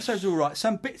fun. Some episodes are all right.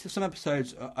 Some bits of some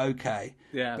episodes are okay.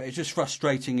 Yeah. But it's just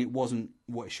frustrating it wasn't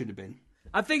what it should have been.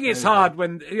 I think it's hard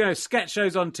when, sketch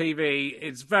shows on TV,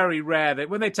 it's very rare that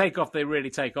when they take off, they really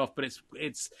take off, but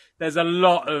there's a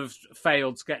lot of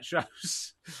failed sketch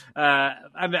shows.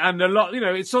 And a lot,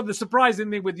 it's sort of the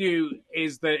surprising thing with you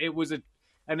is that it was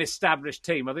an established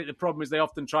team. I think the problem is they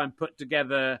often try and put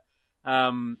together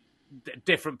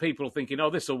different people thinking,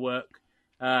 this will work.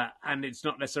 And it's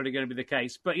not necessarily going to be the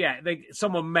case. But yeah,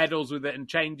 someone meddles with it and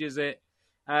changes it.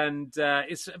 And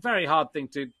it's a very hard thing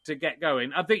to get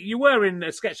going. I think you were in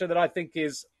a sketch show that I think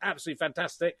is absolutely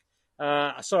fantastic.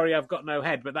 Sorry, I've Got No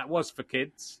Head, but that was for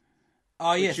kids.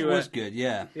 Oh, yes, it was good,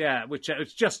 yeah. Yeah, which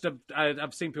it's just,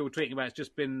 I've seen people tweeting about it. It's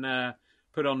just been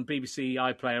put on BBC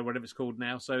iPlayer, whatever it's called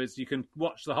now, so you can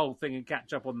watch the whole thing and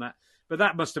catch up on that. But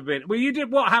that must have been... Well, you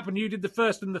did... What happened? You did the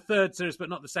first and the third series, but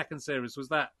not the second series. Was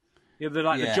that...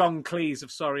 the John Cleese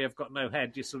of Sorry I've Got No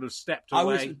Head, you sort of stepped away. I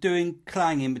was doing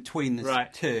Clang in between the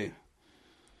two.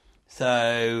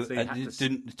 So the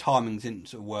timings didn't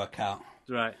sort of work out.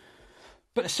 Right.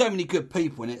 But there's so many good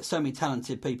people in it, so many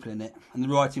talented people in it, and the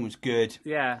writing was good.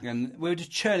 Yeah. And we were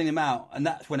just churning them out, and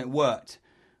that's when it worked.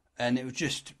 And it was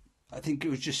just... I think it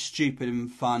was just stupid and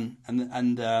fun,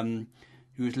 and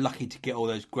he was lucky to get all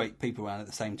those great people around at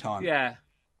the same time. Yeah.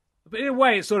 But in a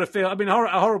way, it sort of feels... I mean,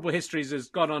 Horrible Histories has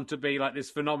gone on to be like this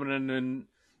phenomenon and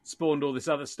spawned all this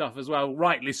other stuff as well.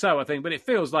 Rightly so, I think. But it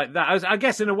feels like that. I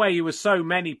guess in a way, you were so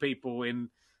many people in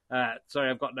Sorry,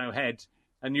 I've Got No Head,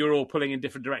 and you're all pulling in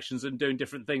different directions and doing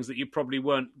different things that you probably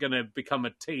weren't going to become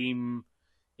a team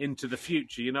into the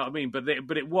future. You know what I mean? But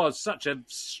it was such a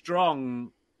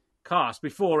strong cast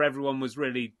before everyone was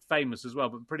really famous as well.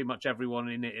 But pretty much everyone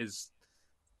in it is,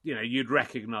 you'd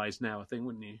recognise now, I think,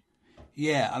 wouldn't you?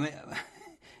 Yeah, I mean,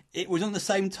 it was on the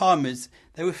same time as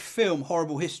they would film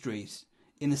Horrible Histories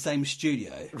in the same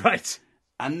studio. Right.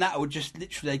 And that would just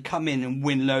literally come in and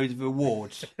win loads of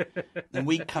awards. Then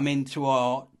we'd come into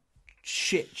our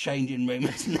shit changing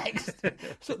rooms next,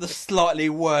 sort of the slightly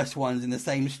worse ones in the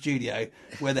same studio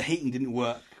where the heating didn't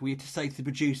work. We had to say to the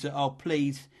producer, "Oh,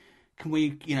 please, can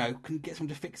we, can we get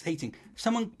someone to fix the heating?"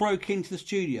 Someone broke into the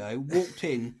studio, walked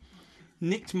in,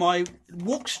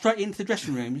 walked straight into the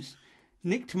dressing rooms,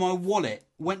 nicked my wallet,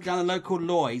 went down the local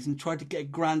Lloyd's and tried to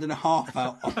get $1,500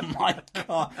 out of my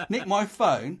car, nicked my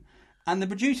phone, and the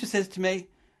producer says to me,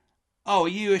 "Oh, are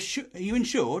you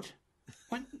insured?" I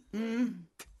went,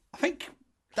 I think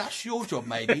that's your job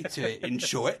maybe to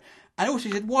insure it. And also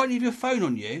he said, "Why don't you have your phone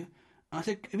on you?" And I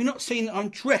said, "Have you not seen that I'm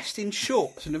dressed in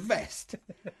shorts and a vest?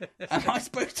 Am I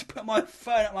supposed to put my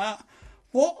phone up my...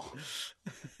 What?"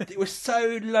 It was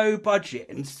so low budget,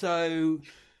 and so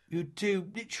you do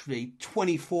literally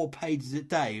 24 pages a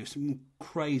day or something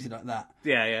crazy like that.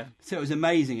 Yeah, yeah. So it was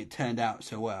amazing it turned out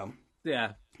so well.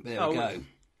 Yeah. There we go.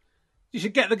 You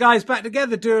should get the guys back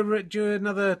together, do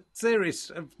another series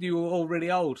of You Were All Really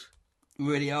Old.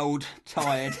 Really old,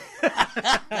 tired.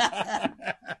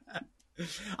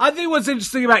 I think what's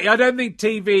interesting about you, I don't think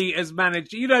TV has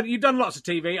managed... You've done lots of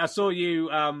TV. I saw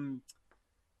you...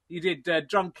 You did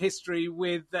Drunk History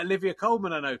with Olivia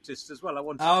Colman, I noticed, as well. I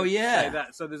wanted to say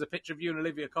that. So there's a picture of you and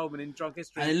Olivia Colman in Drunk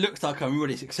History. And it looks like I'm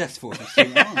really successful. I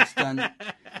understand.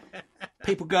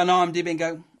 People go on IMDb and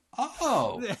go,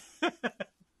 "Oh,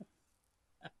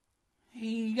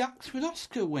 he acts with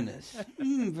Oscar winners.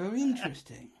 Very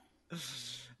interesting."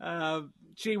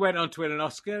 She went on to win an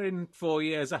Oscar in 4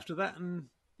 years after that, and...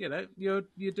 you're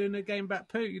doing a game about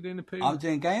poo. You're doing a poo. I'm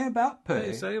doing a game about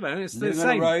poo. So it's the Living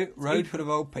same. on a road full of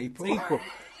old people.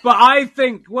 But I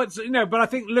think I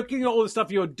think looking at all the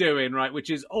stuff you're doing, right,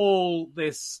 which is all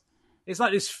this, it's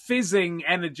like this fizzing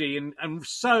energy and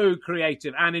so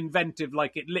creative and inventive,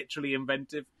 like it literally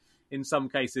inventive in some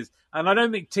cases. And I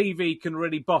don't think TV can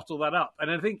really bottle that up. And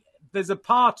I think there's a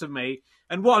part of me,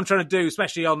 and what I'm trying to do,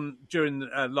 especially during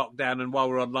lockdown and while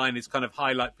we're online, is kind of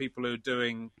highlight people who are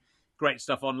doing great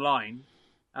stuff online,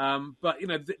 but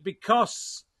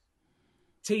because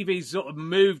TV's sort of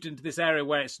moved into this area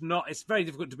where it's very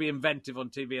difficult to be inventive on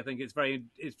TV. I think it's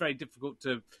very difficult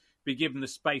to be given the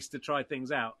space to try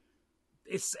things out.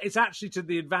 It's actually to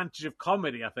the advantage of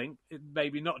comedy, I think,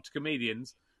 maybe not to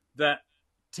comedians, that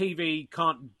TV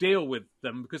can't deal with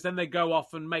them, because then they go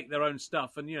off and make their own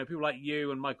stuff, and people like you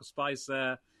and Michael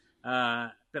Spicer,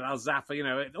 Bilal Zafar,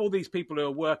 all these people who are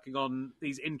working on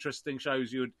these interesting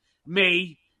shows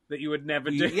that you would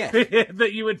never do. Yes.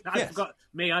 That you would. I forgot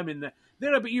me. I'm in there.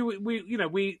 No, but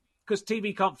we because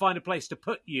TV can't find a place to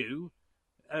put you,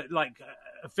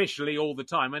 officially all the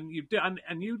time, and you do,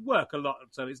 and you work a lot.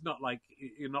 So it's not like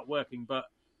you're not working. But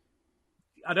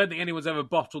I don't think anyone's ever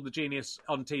bottled the genius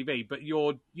on TV. But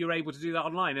you're able to do that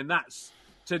online, and that's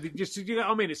just you know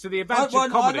what I mean. It's to the advantage of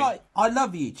comedy. I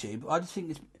love YouTube. I just think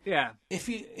it's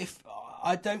If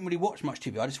I don't really watch much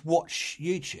TV, I just watch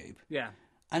YouTube. Yeah.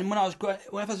 And when I was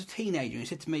a teenager, he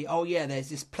said to me, "Oh yeah, there's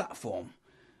this platform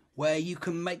where you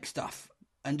can make stuff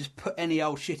and just put any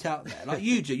old shit out there, like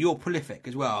you do. You're prolific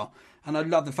as well, and I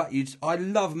love the fact I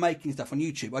love making stuff on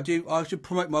YouTube. I should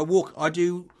promote my walk. I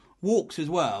do walks as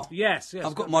well. Yes.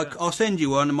 I've got I'll send you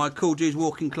one of my Cool Dudes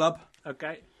Walking Club.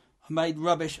 Okay. I made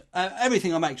rubbish.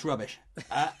 Everything I make's rubbish.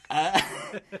 I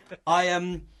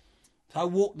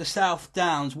walked the South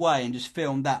Downs Way and just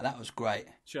filmed that. That was great.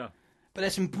 Sure. But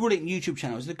there's some brilliant YouTube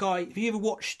channels. Have you ever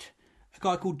watched a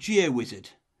guy called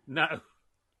GeoWizard? No.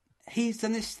 He's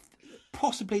done this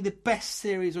possibly the best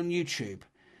series on YouTube.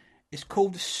 It's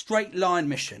called The Straight Line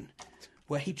Mission,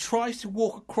 where he tries to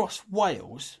walk across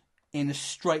Wales in a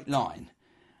straight line.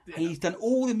 Yeah. And he's done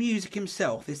all the music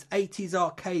himself, this 80s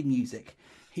arcade music.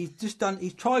 He's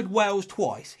tried Wales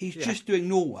twice. He's just doing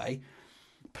Norway.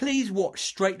 Please watch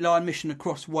Straight Line Mission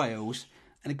across Wales.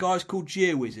 And the guy's called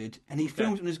GeoWizard, and he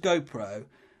films it on his GoPro.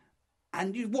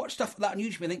 And you watch stuff like that on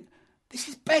YouTube and think, this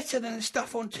is better than the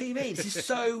stuff on TV. This is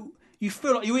so... You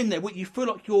feel like you're in there. You feel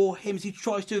like you're him as he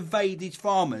tries to evade these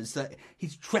farmers, that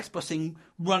he's trespassing,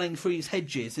 running through these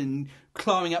hedges and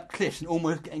climbing up cliffs and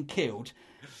almost getting killed.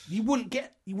 You wouldn't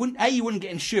get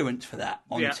insurance for that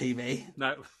on TV.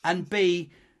 No. And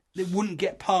B, they wouldn't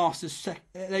get past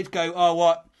they'd go, oh,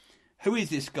 what? Who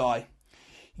is this guy?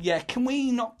 Yeah, can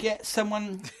we not get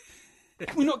someone...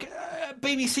 Can we not get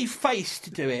BBC Face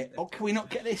to do it? Or can we not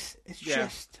get this? It's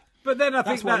just... But then I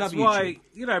think that's why,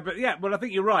 I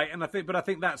think you're right. And I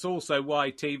think that's also why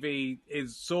TV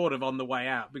is sort of on the way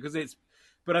out, because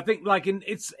but I think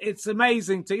it's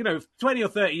amazing to, 20 or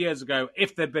 30 years ago,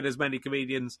 if there'd been as many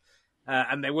comedians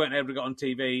and they weren't able to get on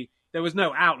TV, there was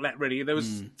no outlet really. There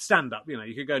was stand-up,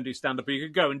 you could go and do stand-up, or you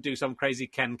could go and do some crazy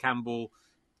Ken Campbell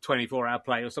 24-hour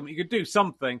play or something. You could do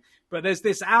something, but there's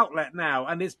this outlet now,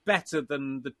 and it's better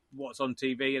than what's on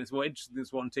TV, and it's more interesting than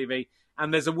what's on TV,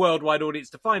 and there's a worldwide audience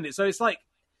to find it. So it's like,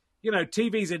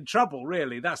 TV's in trouble,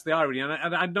 really. That's the irony.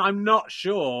 And I'm not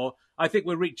sure. I think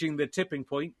we're reaching the tipping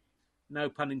point, no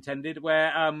pun intended,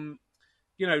 where,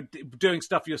 doing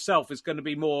stuff yourself is going to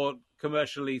be more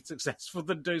commercially successful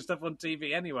than doing stuff on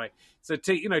TV anyway. So,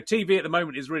 TV at the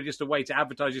moment is really just a way to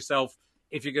advertise yourself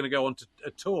if you're going to go on to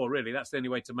a tour, really. That's the only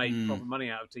way to make proper money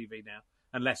out of TV now,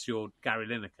 unless you're Gary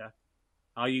Lineker.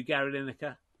 Are you Gary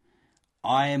Lineker?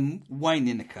 I am Wayne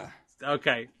Lineker.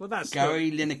 Okay, well that's Gary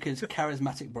Lineker's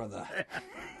charismatic brother.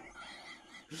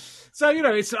 So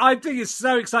I think it's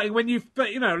so exciting when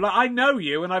I know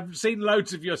you and I've seen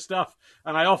loads of your stuff,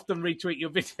 and I often retweet your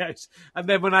videos. And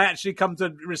then when I actually come to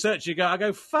research you, I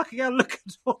go, fucking hell, look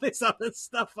at all this other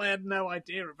stuff I had no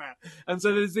idea about. And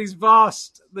so there's these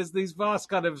vast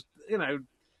kind of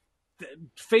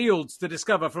fields to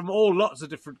discover from lots of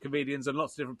different comedians and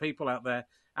lots of different people out there.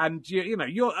 And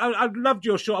I loved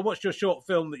your short. I watched your short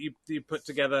film that you put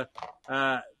together,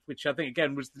 which I think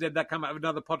again did that come out of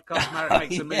another podcast? Marriott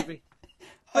Makes a Movie.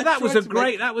 But that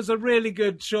was a really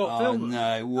good short film.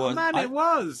 No, it was. Oh, man, it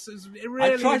was. It was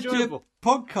really I tried enjoyable. to do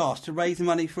a podcast to raise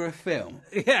money for a film.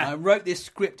 Yeah, I wrote this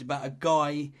script about a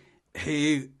guy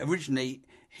who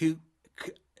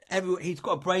he's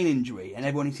got a brain injury, and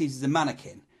everyone he sees is a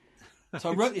mannequin.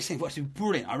 So I wrote this thing. It's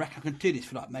brilliant. I reckon I can do this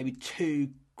for maybe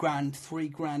 $2,000,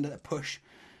 $3,000 at a push.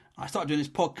 I started doing this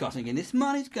podcast thinking, this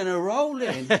money's going to roll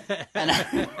in. and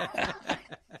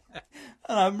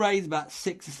I raised about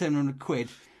 600 or 700 quid.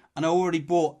 And I already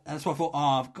bought, and that's why I thought,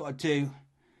 I've got to do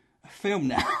a film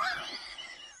now.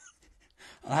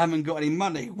 I haven't got any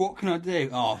money. What can I do?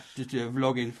 Just do a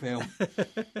vlogging film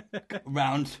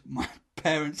around my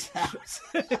parents' house.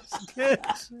 It's good.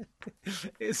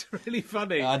 It's really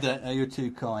funny. I don't know. You're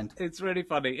too kind. It's really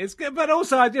funny. It's good, but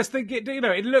also I just think it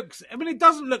looks. I mean, it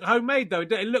doesn't look homemade though.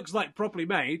 It looks like properly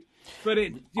made, but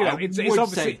it's obviously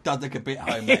say it does look a bit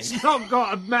homemade. It's not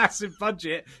got a massive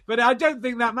budget, but I don't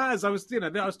think that matters. I was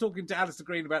talking to Alistair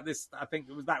Green about this. I think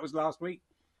that was last week,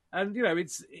 and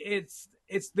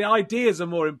it's the ideas are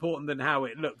more important than how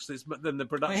it looks. Than the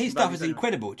production. His stuff is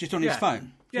incredible, just on his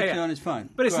phone. On his phone.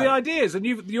 But it's the ideas, and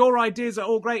your ideas are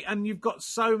all great, and you've got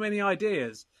so many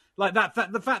ideas. Like that,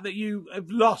 the fact that you have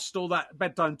lost all that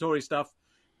bedtime Tory stuff,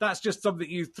 that's just something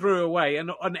you threw away.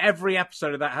 And every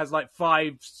episode of that has like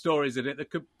 5 stories in it that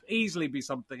could easily be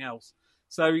something else.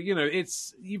 So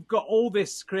you've got all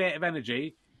this creative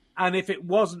energy, and if it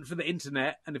wasn't for the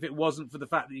internet, and if it wasn't for the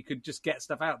fact that you could just get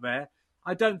stuff out there,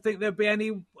 I don't think there'd be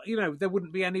any, there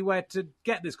wouldn't be anywhere to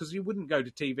get this, because you wouldn't go to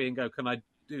TV and go, can I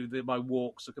do my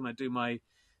walks, or can I do my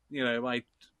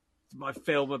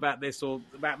film about this or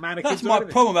about mannequins? That's my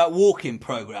problem about walking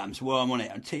programmes where I'm on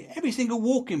it. Every single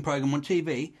walking programme on TV,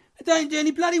 they don't do any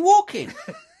bloody walking.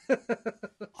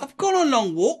 I've gone on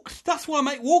long walks. That's why I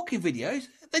make walking videos.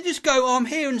 They just go, I'm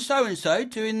here in so-and-so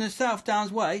doing the South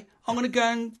Downs Way. I'm going to go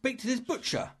and speak to this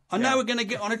butcher. I know we're going to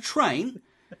get on a train,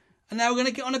 and now we're going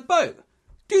to get on a boat.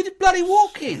 Do the bloody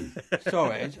walking.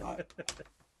 Sorry, I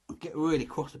get really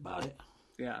cross about it.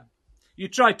 Yeah. You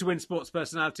tried to win Sports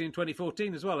Personality in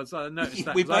 2014 as well, as I noticed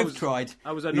that. We both tried.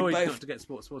 I was annoyed not to get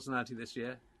Sports Personality this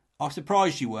year. I'm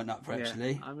surprised you weren't up for it,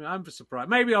 actually. I mean, I'm surprised.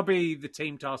 Maybe I'll be the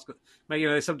team task. Maybe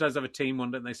they sometimes have a team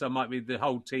one, don't they? So I might be the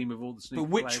whole team of all the snooker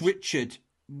But which players. Richard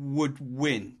would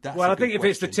win? That's well, a I think good if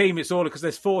it's the question. team, it's all because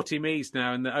there's 40 Mies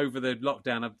now, and over the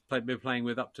lockdown, I've been playing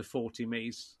with up to 40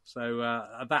 Mies. So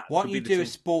that. Why could don't be you the do team. a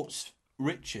Sports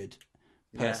Richard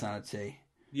personality?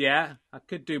 Yeah, I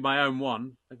could do my own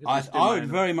one. I would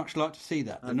very much like to see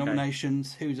that. The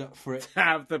nominations, who's up for it?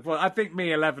 I think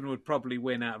Me 11 would probably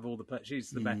win out of all the. She's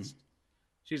the best.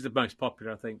 She's the most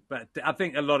popular, I think. But I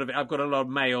think a lot of it. I've got a lot of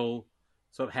male,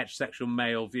 sort of heterosexual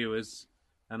male viewers,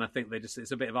 and I think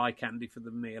it's a bit of eye candy for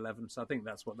the Me 11. So I think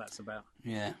that's what that's about.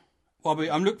 Yeah. Well,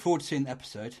 I'm looking forward to seeing the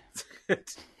episode.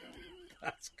 That's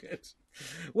good.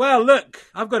 Well, look,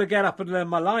 I've got to get up and learn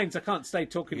my lines. I can't stay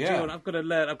talking to you. And I've got to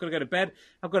learn. I've got to go to bed.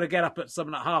 I've got to get up at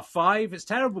something at 5:30. It's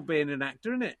terrible being an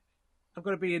actor, isn't it? I've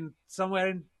got to be in somewhere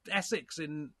in Essex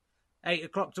in 8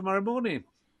 o'clock tomorrow morning.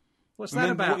 What's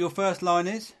Remember that about? what your first line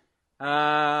is?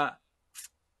 Oh,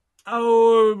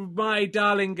 my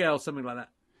darling girl, something like that.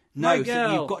 No, my so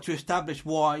girl. you've got to establish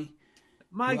why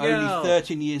My you're girl. only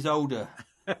 13 years older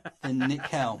than Nick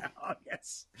Helm. Oh,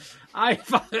 yes. I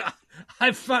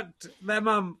fucked their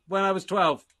mum when I was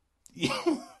 12.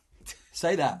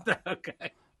 Say that.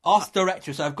 Okay. Ask the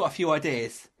director, so I've got a few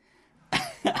ideas.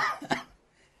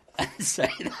 Say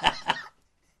that.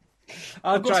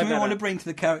 I've got something I want to bring to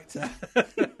the character.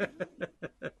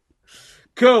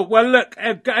 Cool. Well, look,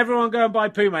 everyone go and buy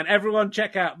Pooh Man. Everyone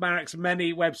check out Marek's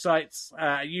many websites,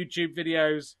 YouTube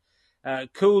videos,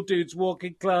 Cool Dudes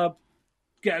Walking Club.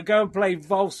 Go and play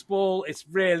Volksball. It's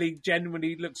really,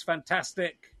 genuinely looks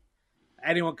fantastic.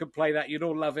 Anyone can play that. You'd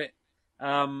all love it.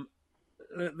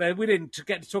 We didn't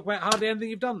get to talk about hardly anything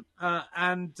you've done.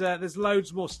 And there's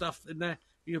loads more stuff in there.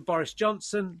 You're Boris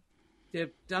Johnson. You've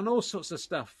done all sorts of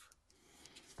stuff.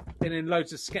 Been in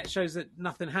loads of sketch shows that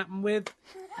nothing happened with.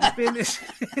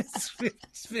 It's been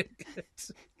good.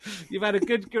 You've had a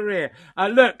good career.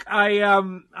 Look, I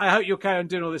hope you'll carry on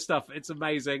doing all this stuff. It's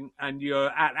amazing, and you're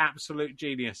an absolute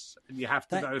genius, and you have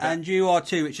to know that. And you are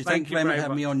too, Richard. Thank you very much for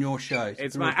having me on your show.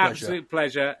 It's my absolute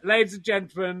pleasure. Ladies and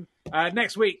gentlemen,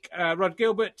 next week, Rod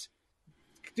Gilbert.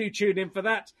 Do tune in for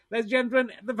that. Ladies and gentlemen,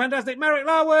 the fantastic Marek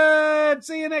Larwood.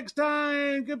 See you next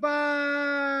time.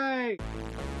 Goodbye.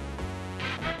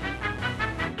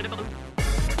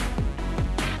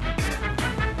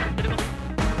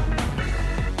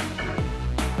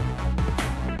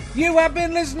 You have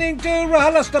been listening to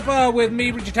RHLSTP with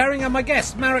me, Richard Herring, and my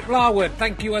guest, Marek Larwood.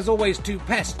 Thank you, as always, to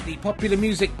Pest, the popular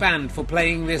music band, for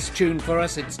playing this tune for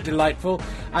us. It's delightful.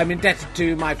 I'm indebted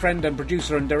to my friend and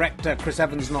producer and director, Chris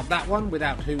Evans, not that one,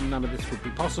 without whom none of this would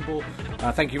be possible.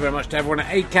 Thank you very much to everyone at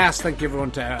ACAST. Thank you,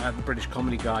 everyone, to the British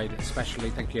Comedy Guide, especially.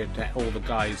 Thank you to all the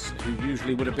guys who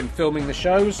usually would have been filming the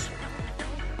shows.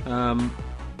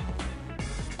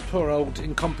 Poor old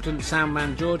incompetent sound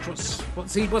man George. What's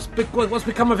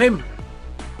become of him?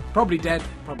 Probably dead.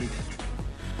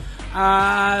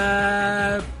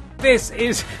 This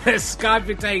is a Sky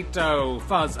Potato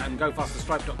Fuzz and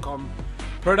GoFasterStripe.com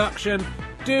production.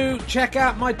 Do check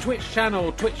out my Twitch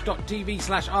channel,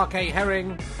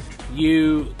 twitch.tv/RKHerring.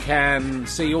 You can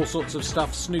see all sorts of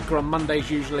stuff. Snooker on Mondays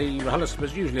usually,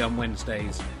 RHLSTP usually on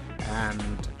Wednesdays,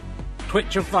 and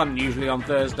Twitch and Fun usually on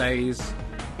Thursdays.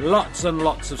 Lots and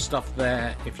lots of stuff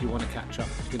there if you want to catch up.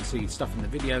 You can see stuff in the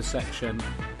video section.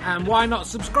 And why not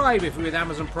subscribe? If you're with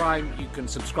Amazon Prime, you can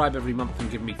subscribe every month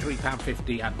and give me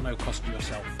 £3.50 at no cost to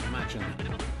yourself. Imagine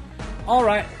that. All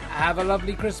right, have a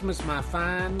lovely Christmas, my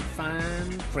fine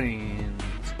friends.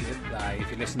 Goodbye. If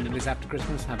you're listening to this after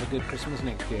Christmas, have a good Christmas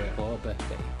next year, or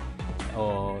birthday.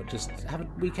 Or just have a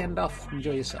weekend off.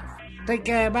 Enjoy yourself. Take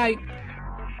care, bye.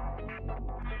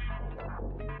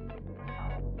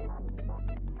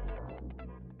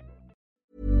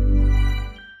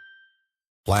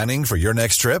 Planning for your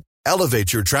next trip?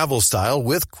 Elevate your travel style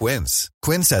with Quince.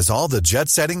 Quince has all the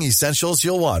jet-setting essentials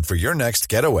you'll want for your next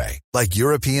getaway, like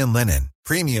European linen,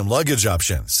 premium luggage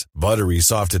options, buttery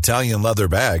soft Italian leather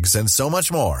bags, and so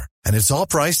much more. And it's all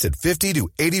priced at 50 to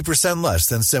 80% less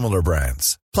than similar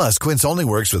brands. Plus, Quince only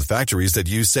works with factories that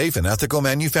use safe and ethical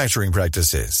manufacturing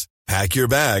practices. Pack your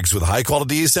bags with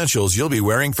high-quality essentials you'll be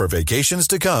wearing for vacations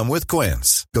to come with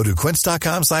Quince. Go to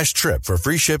quince.com/trip for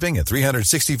free shipping and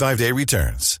 365-day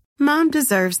returns. Mom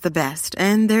deserves the best,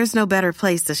 and there's no better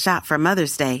place to shop for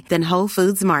Mother's Day than Whole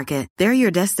Foods Market. They're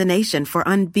your destination for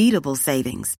unbeatable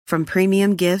savings, from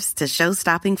premium gifts to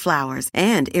show-stopping flowers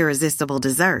and irresistible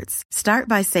desserts. Start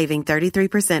by saving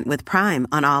 33% with Prime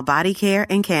on all body care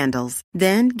and candles.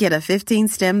 Then get a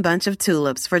 15-stem bunch of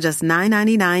tulips for just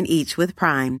 $9.99 each with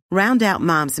Prime. Round out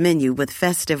Mom's menu with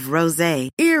festive rosé,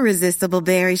 irresistible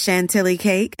berry chantilly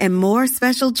cake, and more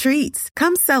special treats.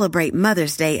 Come celebrate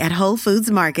Mother's Day at Whole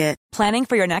Foods Market. Planning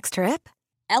for your next trip?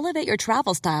 Elevate your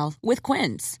travel style with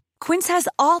Quince. Quince has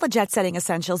all the jet-setting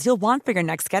essentials you'll want for your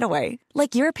next getaway,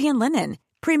 like European linen,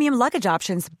 premium luggage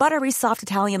options, buttery soft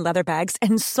Italian leather bags,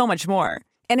 and so much more.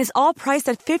 And is all priced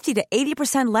at 50 to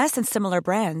 80% less than similar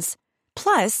brands.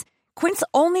 Plus, Quince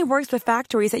only works with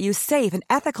factories that use safe and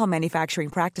ethical manufacturing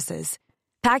practices.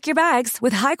 Pack your bags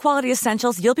with high-quality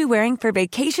essentials you'll be wearing for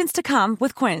vacations to come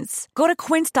with Quince. Go to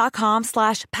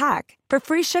quince.com/pack for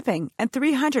free shipping and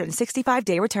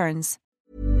 365-day returns.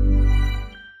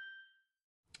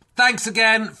 Thanks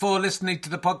again for listening to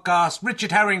the podcast.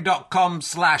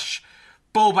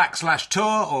 richardherring.com/ballback/tour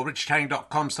or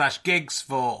richardherring.com/gigs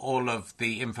for all of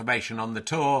the information on the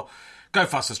tour.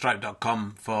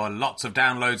 GoFasterStripe.com for lots of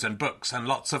downloads and books and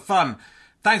lots of fun.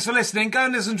 Thanks for listening. Go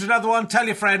and listen to another one. Tell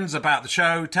your friends about the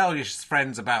show. Tell your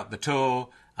friends about the tour.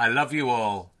 I love you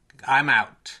all. I'm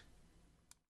out.